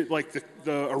between the two. Like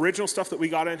the original stuff that we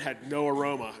got in had no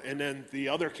aroma. And then the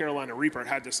other Carolina Reaper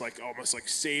had this like almost like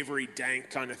savory, dank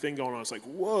kind of thing going on. I was like,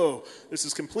 whoa, this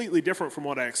is completely different from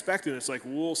what I expected. It's like,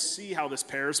 we'll see how this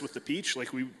pairs with the peach.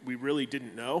 Like we really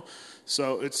didn't know.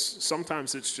 So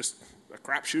sometimes it's just a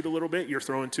crapshoot a little bit. You're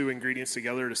throwing two ingredients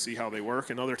together to see how they work,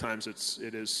 and other times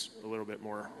it is a little bit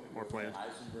more planned.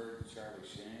 Eisenberg, Charlie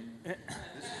Sheen.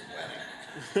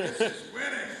 This is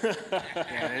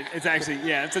winning. It's actually,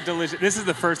 it's a delicious. This is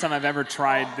the first time I've ever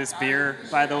tried this beer,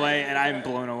 by the way, and I'm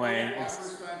blown away.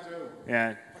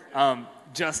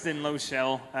 Justin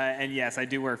Lochelle, and yes, I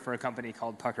do work for a company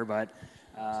called Puckerbutt.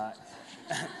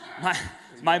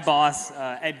 My boss,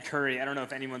 Ed Curry. I don't know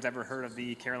if anyone's ever heard of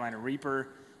the Carolina Reaper.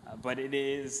 But it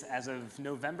is, as of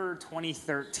November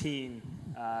 2013,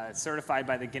 certified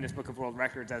by the Guinness Book of World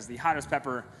Records as the hottest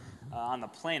pepper on the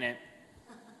planet.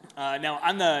 Now,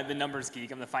 I'm the numbers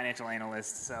geek. I'm the financial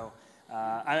analyst. So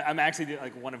I'm actually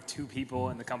like one of two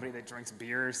people in the company that drinks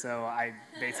beer. So I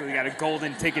basically got a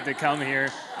golden ticket to come here.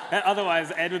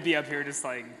 Otherwise, Ed would be up here just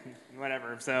like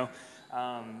whatever. So,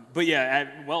 but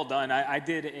yeah, well done. I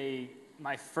did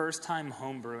my first time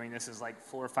home brewing. This is like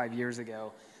 4 or 5 years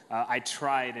ago. I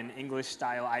tried an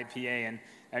English-style IPA, and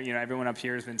everyone up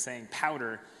here has been saying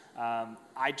powder.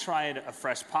 I tried a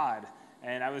fresh pod,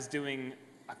 and I was doing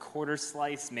a quarter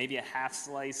slice, maybe a half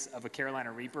slice of a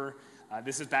Carolina Reaper.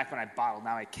 This is back when I bottled.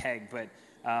 Now I keg, but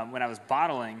when I was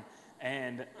bottling,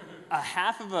 and a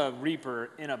half of a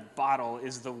Reaper in a bottle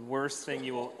is the worst thing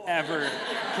you will ever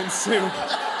consume.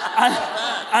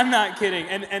 I'm not kidding,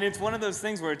 and it's one of those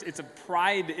things where it's a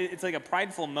pride. It's like a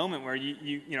prideful moment where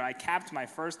I capped my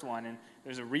first one, and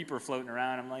there's a Reaper floating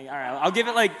around. I'm like, all right, I'll give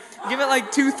it like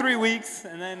 2-3 weeks,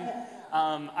 and then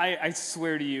I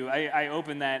swear to you, I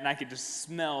opened that and I could just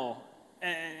smell.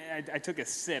 And I took a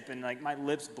sip, and like my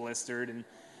lips blistered, and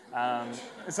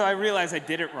so I realized I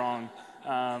did it wrong.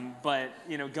 But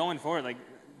going forward, like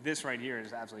this right here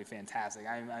is absolutely fantastic.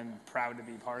 I'm proud to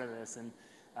be part of this, and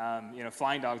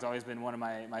Flying Dog's always been one of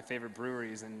my favorite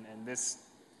breweries, and this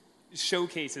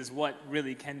showcases what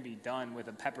really can be done with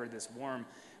a pepper this warm.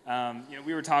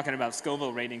 We were talking about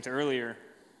Scoville ratings earlier.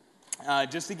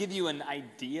 Just to give you an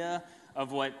idea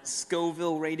of what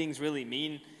Scoville ratings really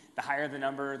mean, the higher the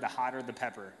number, the hotter the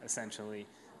pepper, essentially.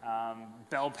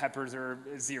 Bell peppers are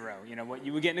 0. What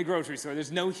you would get in a grocery store.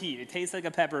 There's no heat. It tastes like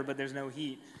a pepper, but there's no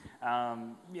heat. A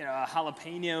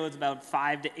jalapeno is about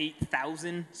 5,000 to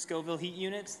 8,000 Scoville heat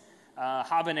units.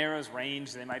 Habaneros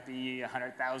range, they might be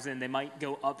 100,000. They might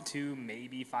go up to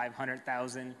maybe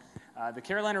 500,000. The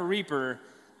Carolina Reaper,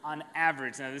 on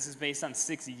average, now this is based on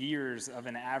 6 years of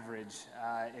an average,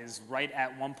 is right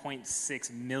at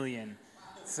 1.6 million.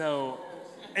 So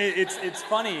it's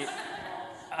funny.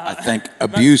 I think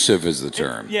abusive is the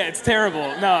term. Yeah, it's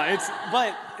terrible. No,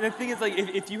 but the thing is, like,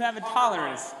 if you have a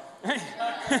tolerance,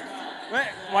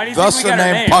 why do you Thus think we the got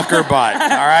our name name? Pucker Butt,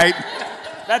 all right?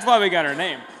 That's why we got our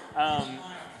name.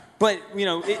 But,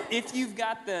 if you've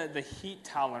got the heat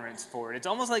tolerance for it, it's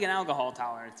almost like an alcohol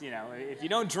tolerance. If you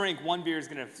don't drink, one beer is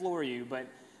going to floor you. But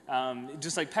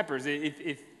just like peppers,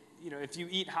 if you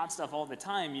eat hot stuff all the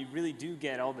time, you really do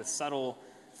get all the subtle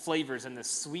flavors and the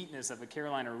sweetness of a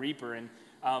Carolina Reaper. And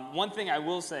one thing I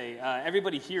will say,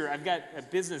 everybody here, I've got a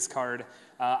business card.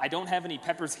 I don't have any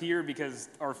peppers here because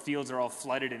our fields are all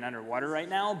flooded and underwater right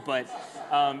now. But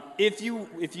if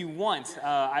you want,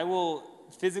 I will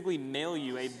physically mail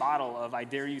you a bottle of I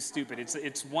Dare You Stupid.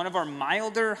 It's one of our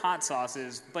milder hot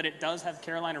sauces, but it does have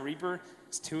Carolina Reaper.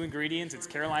 It's 2 ingredients. It's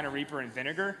Carolina Reaper and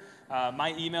vinegar.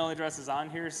 My email address is on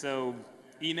here, so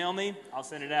email me. I'll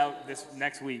send it out this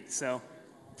next week. So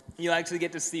you'll actually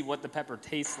get to see what the pepper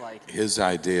tastes like. His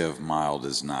idea of mild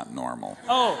is not normal.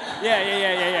 Oh,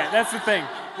 yeah. That's the thing.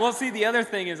 Well, see, the other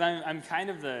thing is I'm kind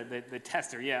of the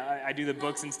tester. Yeah, I do the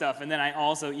books and stuff, and then I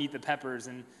also eat the peppers.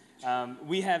 And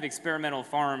we have experimental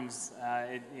farms.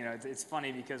 It's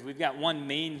funny because we've got one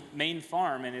main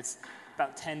farm, and it's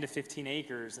about 10 to 15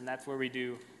 acres, and that's where we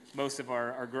do most of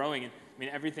our growing. And I mean,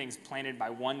 everything's planted by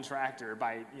one tractor,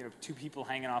 by 2 people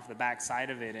hanging off the back side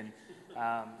of it. And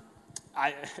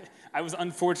I was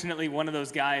unfortunately one of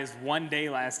those guys one day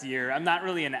last year. I'm not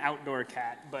really an outdoor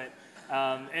cat, but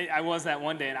I was that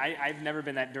one day, and I've never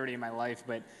been that dirty in my life.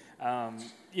 But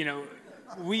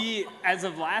we, as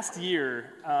of last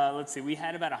year, we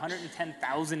had about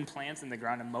 110,000 plants in the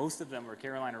ground, and most of them were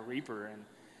Carolina Reaper. And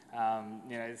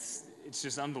it's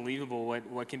just unbelievable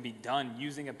what can be done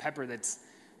using a pepper that's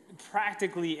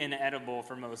practically inedible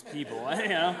for most people.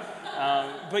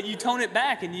 But you tone it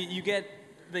back, and you get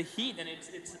the heat, and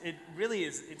it really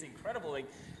is. It's incredible. Like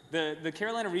the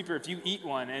Carolina Reaper, if you eat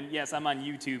one, and yes, I'm on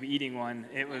YouTube eating one.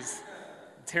 It was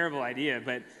a terrible idea,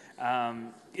 but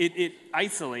it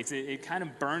isolates. It kind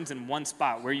of burns in one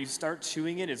spot. Where you start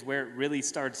chewing it is where it really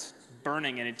starts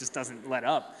burning, and it just doesn't let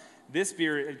up. This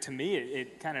beer, to me,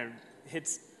 it kind of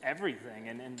hits everything,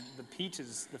 and the peach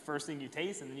is the first thing you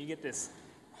taste, and then you get this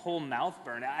whole mouth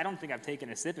burn. I don't think I've taken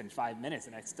a sip in 5 minutes,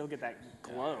 and I still get that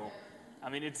glow. I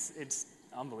mean, it's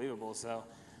unbelievable. So,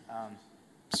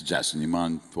 Justin, you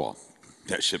mind? Well,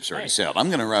 that ship's already sailed. I'm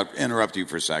going to interrupt you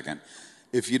for a second.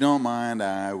 If you don't mind,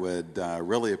 I would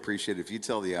really appreciate it if you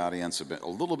tell the audience a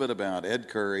little bit about Ed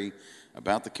Curry,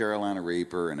 about the Carolina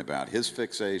Reaper, and about his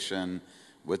fixation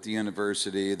with the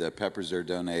university, the peppers they're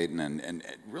donating, and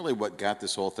really what got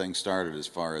this whole thing started as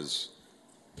far as...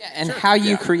 Yeah, and how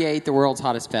you create the world's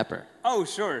hottest pepper. Oh,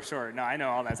 sure. No, I know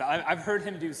all that. I've heard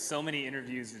him do so many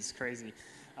interviews. It's crazy.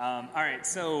 All right,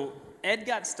 so Ed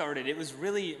got started. It was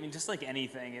really, just like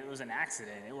anything, it was an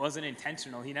accident. It wasn't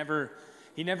intentional. He never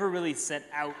really set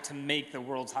out to make the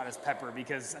world's hottest pepper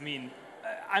because,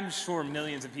 I'm sure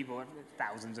millions of people,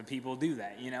 thousands of people do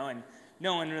that, and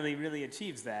no one really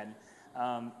achieves that.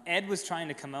 Ed was trying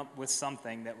to come up with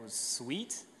something that was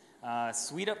sweet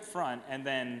up front, and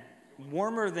then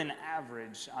warmer than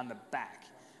average on the back.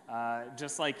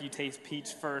 Just like you taste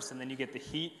peach first and then you get the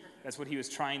heat, that's what he was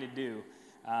trying to do.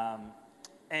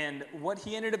 And what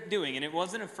he ended up doing, and it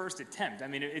wasn't a first attempt.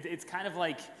 It's kind of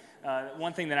like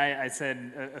one thing that I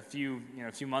said a few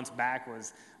months back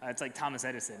was it's like Thomas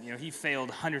Edison. He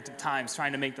failed hundreds of times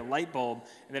trying to make the light bulb,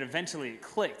 and then eventually it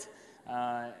clicked.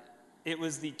 It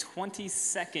was the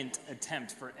 22nd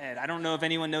attempt for Ed. I don't know if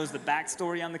anyone knows the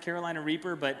backstory on the Carolina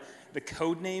Reaper, but the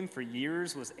code name for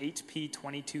years was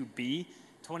HP22B,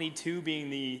 22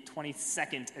 being the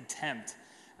 22nd attempt.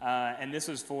 And this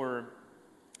was for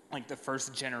like the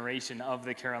first generation of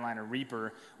the Carolina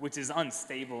Reaper, which is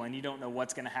unstable, and you don't know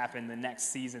what's going to happen the next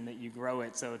season that you grow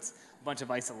it. So it's a bunch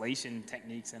of isolation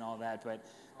techniques and all that. But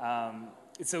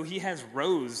so he has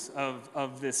rows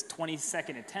of this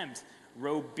 22nd attempt.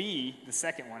 Row B, the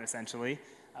second one essentially,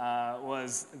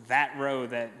 was that row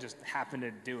that just happened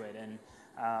to do it. And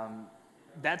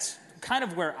that's kind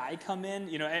of where I come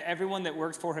in. Everyone that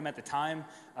worked for him at the time,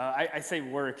 I say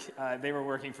work, they were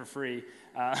working for free.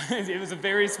 It was a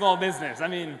very small business.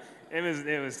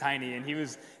 It was tiny, and he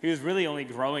was really only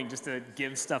growing just to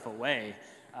give stuff away.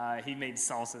 He made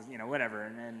salsas, whatever,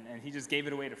 and he just gave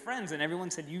it away to friends, and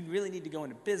everyone said, you really need to go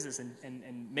into business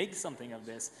and make something of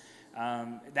this.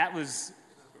 That was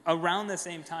around the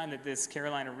same time that this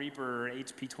Carolina Reaper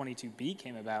HP22B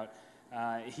came about,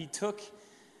 he took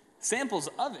samples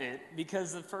of it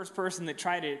because the first person that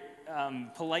tried it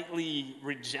politely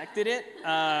rejected it.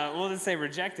 We'll just say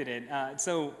rejected it.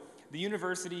 So the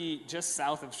university just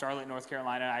south of Charlotte, North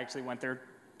Carolina, I actually went there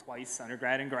twice,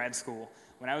 undergrad and grad school.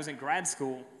 When I was in grad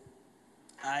school,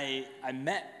 I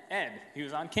met Ed. He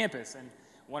was on campus, and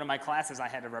one of my classes I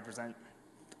had to represent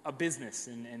a business,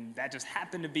 and that just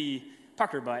happened to be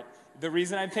Pucker Butt. The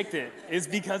reason I picked it is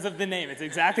because of the name. It's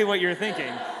exactly what you're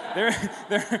thinking.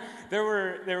 There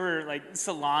were like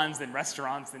salons and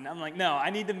restaurants, and I'm like, no, I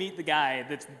need to meet the guy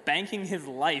that's banking his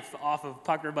life off of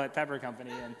Pucker Butt Pepper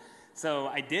Company, and so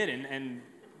I did, and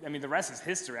I mean the rest is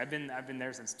history. I've been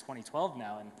there since 2012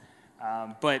 now,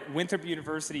 and but Winthrop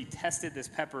University tested this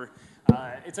pepper.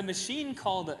 It's a machine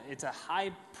it's a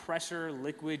high pressure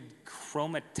liquid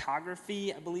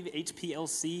chromatography, I believe,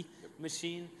 HPLC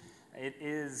machine. It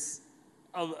is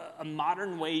a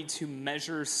modern way to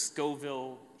measure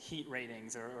Scoville heat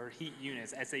ratings or heat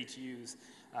units, SHUs,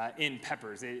 in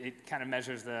peppers. It kind of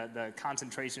measures the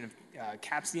concentration of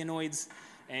capsaicinoids,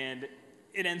 and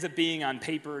it ends up being on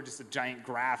paper just a giant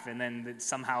graph, and then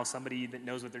somehow somebody that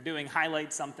knows what they're doing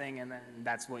highlights something, and then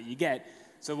that's what you get.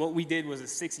 So what we did was a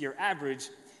 6-year average.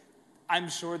 I'm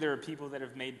sure there are people that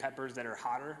have made peppers that are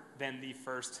hotter than the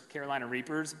first Carolina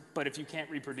Reapers, but if you can't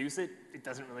reproduce it, it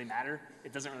doesn't really matter.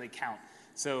 It doesn't really count.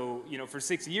 So, for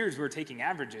 6 years, we're taking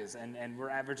averages, and we're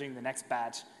averaging the next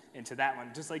batch into that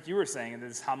one, just like you were saying, in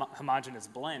this homogeneous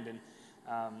blend. And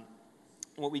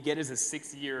what we get is a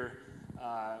 6-year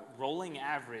rolling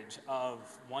average of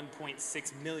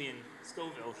 1.6 million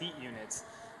Scoville heat units.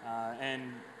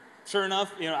 And sure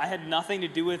enough, I had nothing to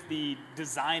do with the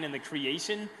design and the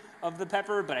creation of the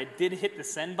pepper, but I did hit the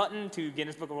send button to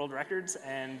Guinness Book of World Records,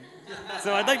 and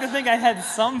so I'd like to think I had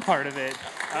some part of it.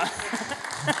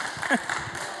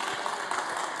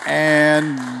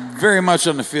 And very much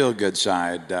on the feel-good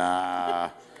side.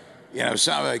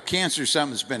 Cancer is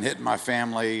something that's been hitting my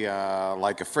family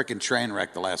like a freaking train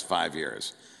wreck the last 5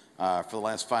 years. For the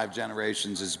last 5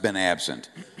 generations, it's been absent.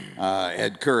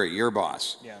 Ed Curry, your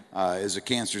boss, is a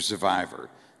cancer survivor.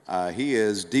 He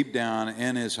is deep down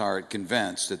in his heart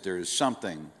convinced that there is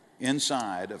something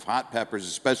inside of hot peppers,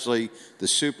 especially the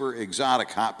super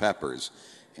exotic hot peppers.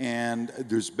 And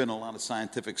there's been a lot of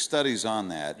scientific studies on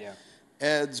that. Yeah.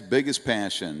 Ed's biggest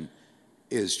passion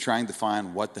is trying to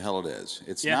find what the hell it is.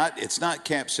 It's not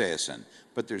capsaicin,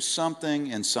 but there's something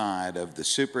inside of the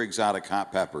super exotic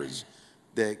hot peppers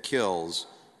that kills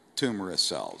tumorous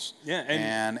cells. Yeah,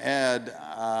 and Ed,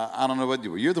 I don't know what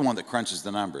you do. You're the one that crunches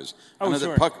the numbers. Oh, I know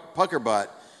sure. that Pucker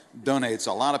Butt donates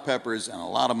a lot of peppers and a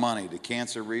lot of money to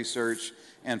cancer research.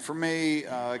 And for me,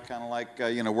 kind of like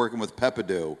working with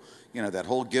Peppadew, that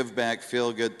whole give back,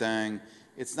 feel good thing.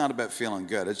 It's not about feeling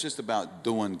good. It's just about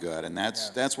doing good, and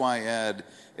that's why Ed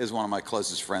is one of my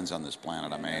closest friends on this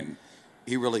planet. I mean,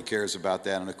 he really cares about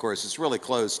that, and of course, it's really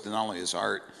close to not only his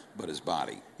heart but his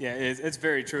body. Yeah, it's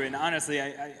very true. And honestly,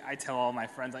 I tell all my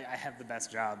friends, I have the best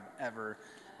job ever.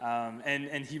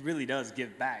 And he really does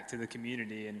give back to the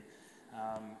community. And,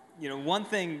 one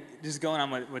thing, just going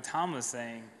on what Tom was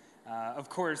saying, of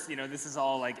course, this is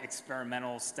all like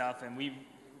experimental stuff, and we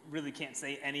really can't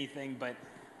say anything, but,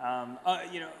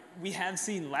 we have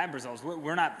seen lab results.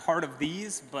 We're not part of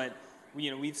these, but,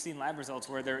 we've seen lab results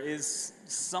where there is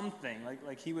something,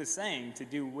 like he was saying, to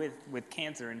do with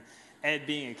cancer. And Ed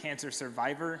being a cancer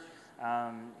survivor,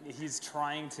 he's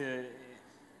trying to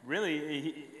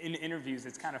really, in interviews,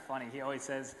 it's kind of funny. He always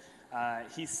says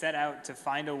he set out to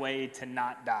find a way to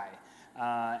not die.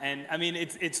 And I mean,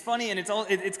 it's funny, and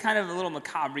it's kind of a little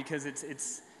macabre because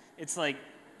it's like,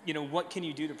 what can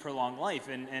you do to prolong life?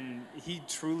 And he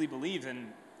truly believes,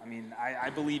 and I mean, I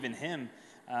believe in him,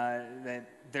 that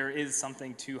there is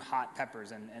something to hot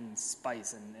peppers and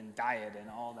spice and diet and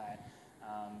all that.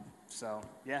 So,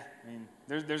 yeah, I mean,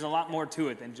 there's a lot more to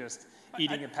it than just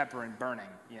eating a pepper and burning,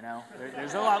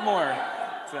 There's a lot more.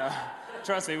 So,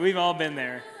 trust me, we've all been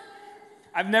there.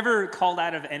 I've never called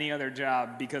out of any other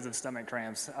job because of stomach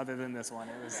cramps other than this one.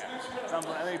 It was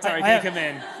sorry, I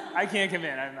can't come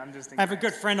in. I'm just I have a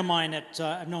good friend of mine that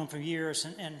I've known for years,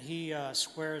 and he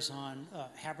swears on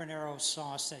habanero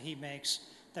sauce that he makes,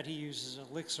 that he uses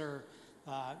elixir,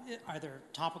 either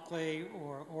topically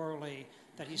or orally,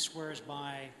 that he swears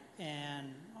by,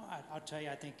 and I'll tell you,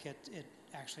 I think it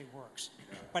actually works.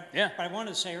 But what I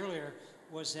wanted to say earlier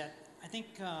was that I think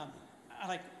I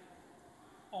like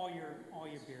all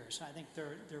your beers. I think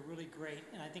they're really great,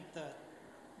 and I think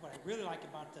what I really like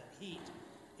about the heat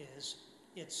is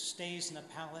it stays in the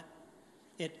palate.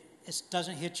 It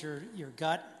doesn't hit your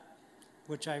gut,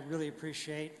 which I really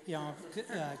appreciate.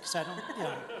 Because I don't.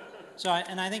 So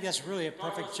I think that's really a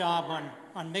perfect job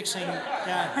on mixing. Right.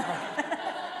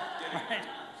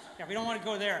 Yeah, we don't want to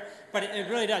go there, but it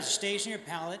really does. It stays in your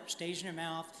palate, stays in your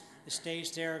mouth. It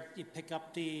stays there. You pick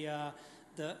up the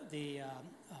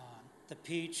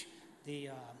peach, the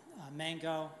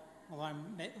mango. Well,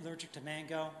 I'm allergic to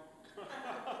mango.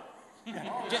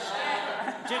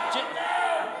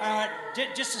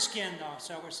 Just the skin, though,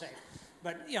 so we're safe.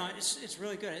 But it's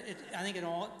really good. I think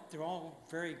they're all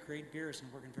very great beers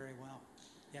and working very well.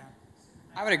 Yeah.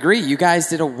 I would agree. You guys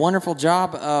did a wonderful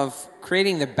job of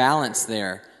creating the balance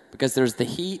there, because there's the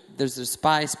heat, there's the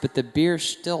spice, but the beer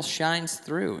still shines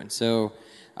through. And so,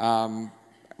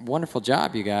 wonderful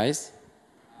job, you guys.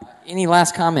 Any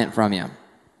last comment from you?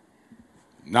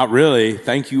 Not really.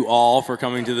 Thank you all for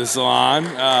coming to the salon.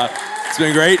 It's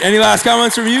been great. Any last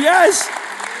comments from you guys?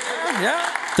 Yeah.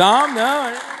 Tom?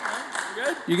 No?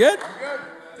 You good? You good? I'm good.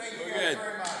 Thank you guys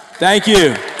very much. Thank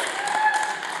you.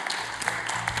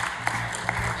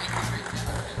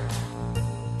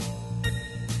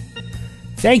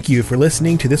 Thank you for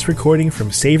listening to this recording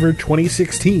from Savor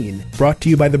 2016, brought to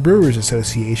you by the Brewers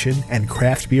Association and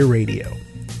Craft Beer Radio.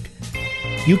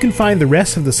 You can find the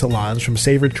rest of the salons from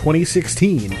Savor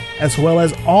 2016, as well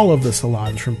as all of the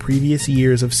salons from previous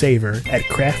years of Savor at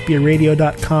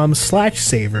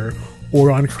craftbeerradio.com/savor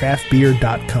or on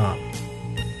craftbeer.com.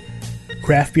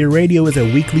 Craft Beer Radio is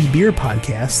a weekly beer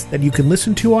podcast that you can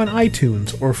listen to on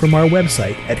iTunes or from our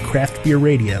website at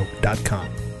craftbeerradio.com.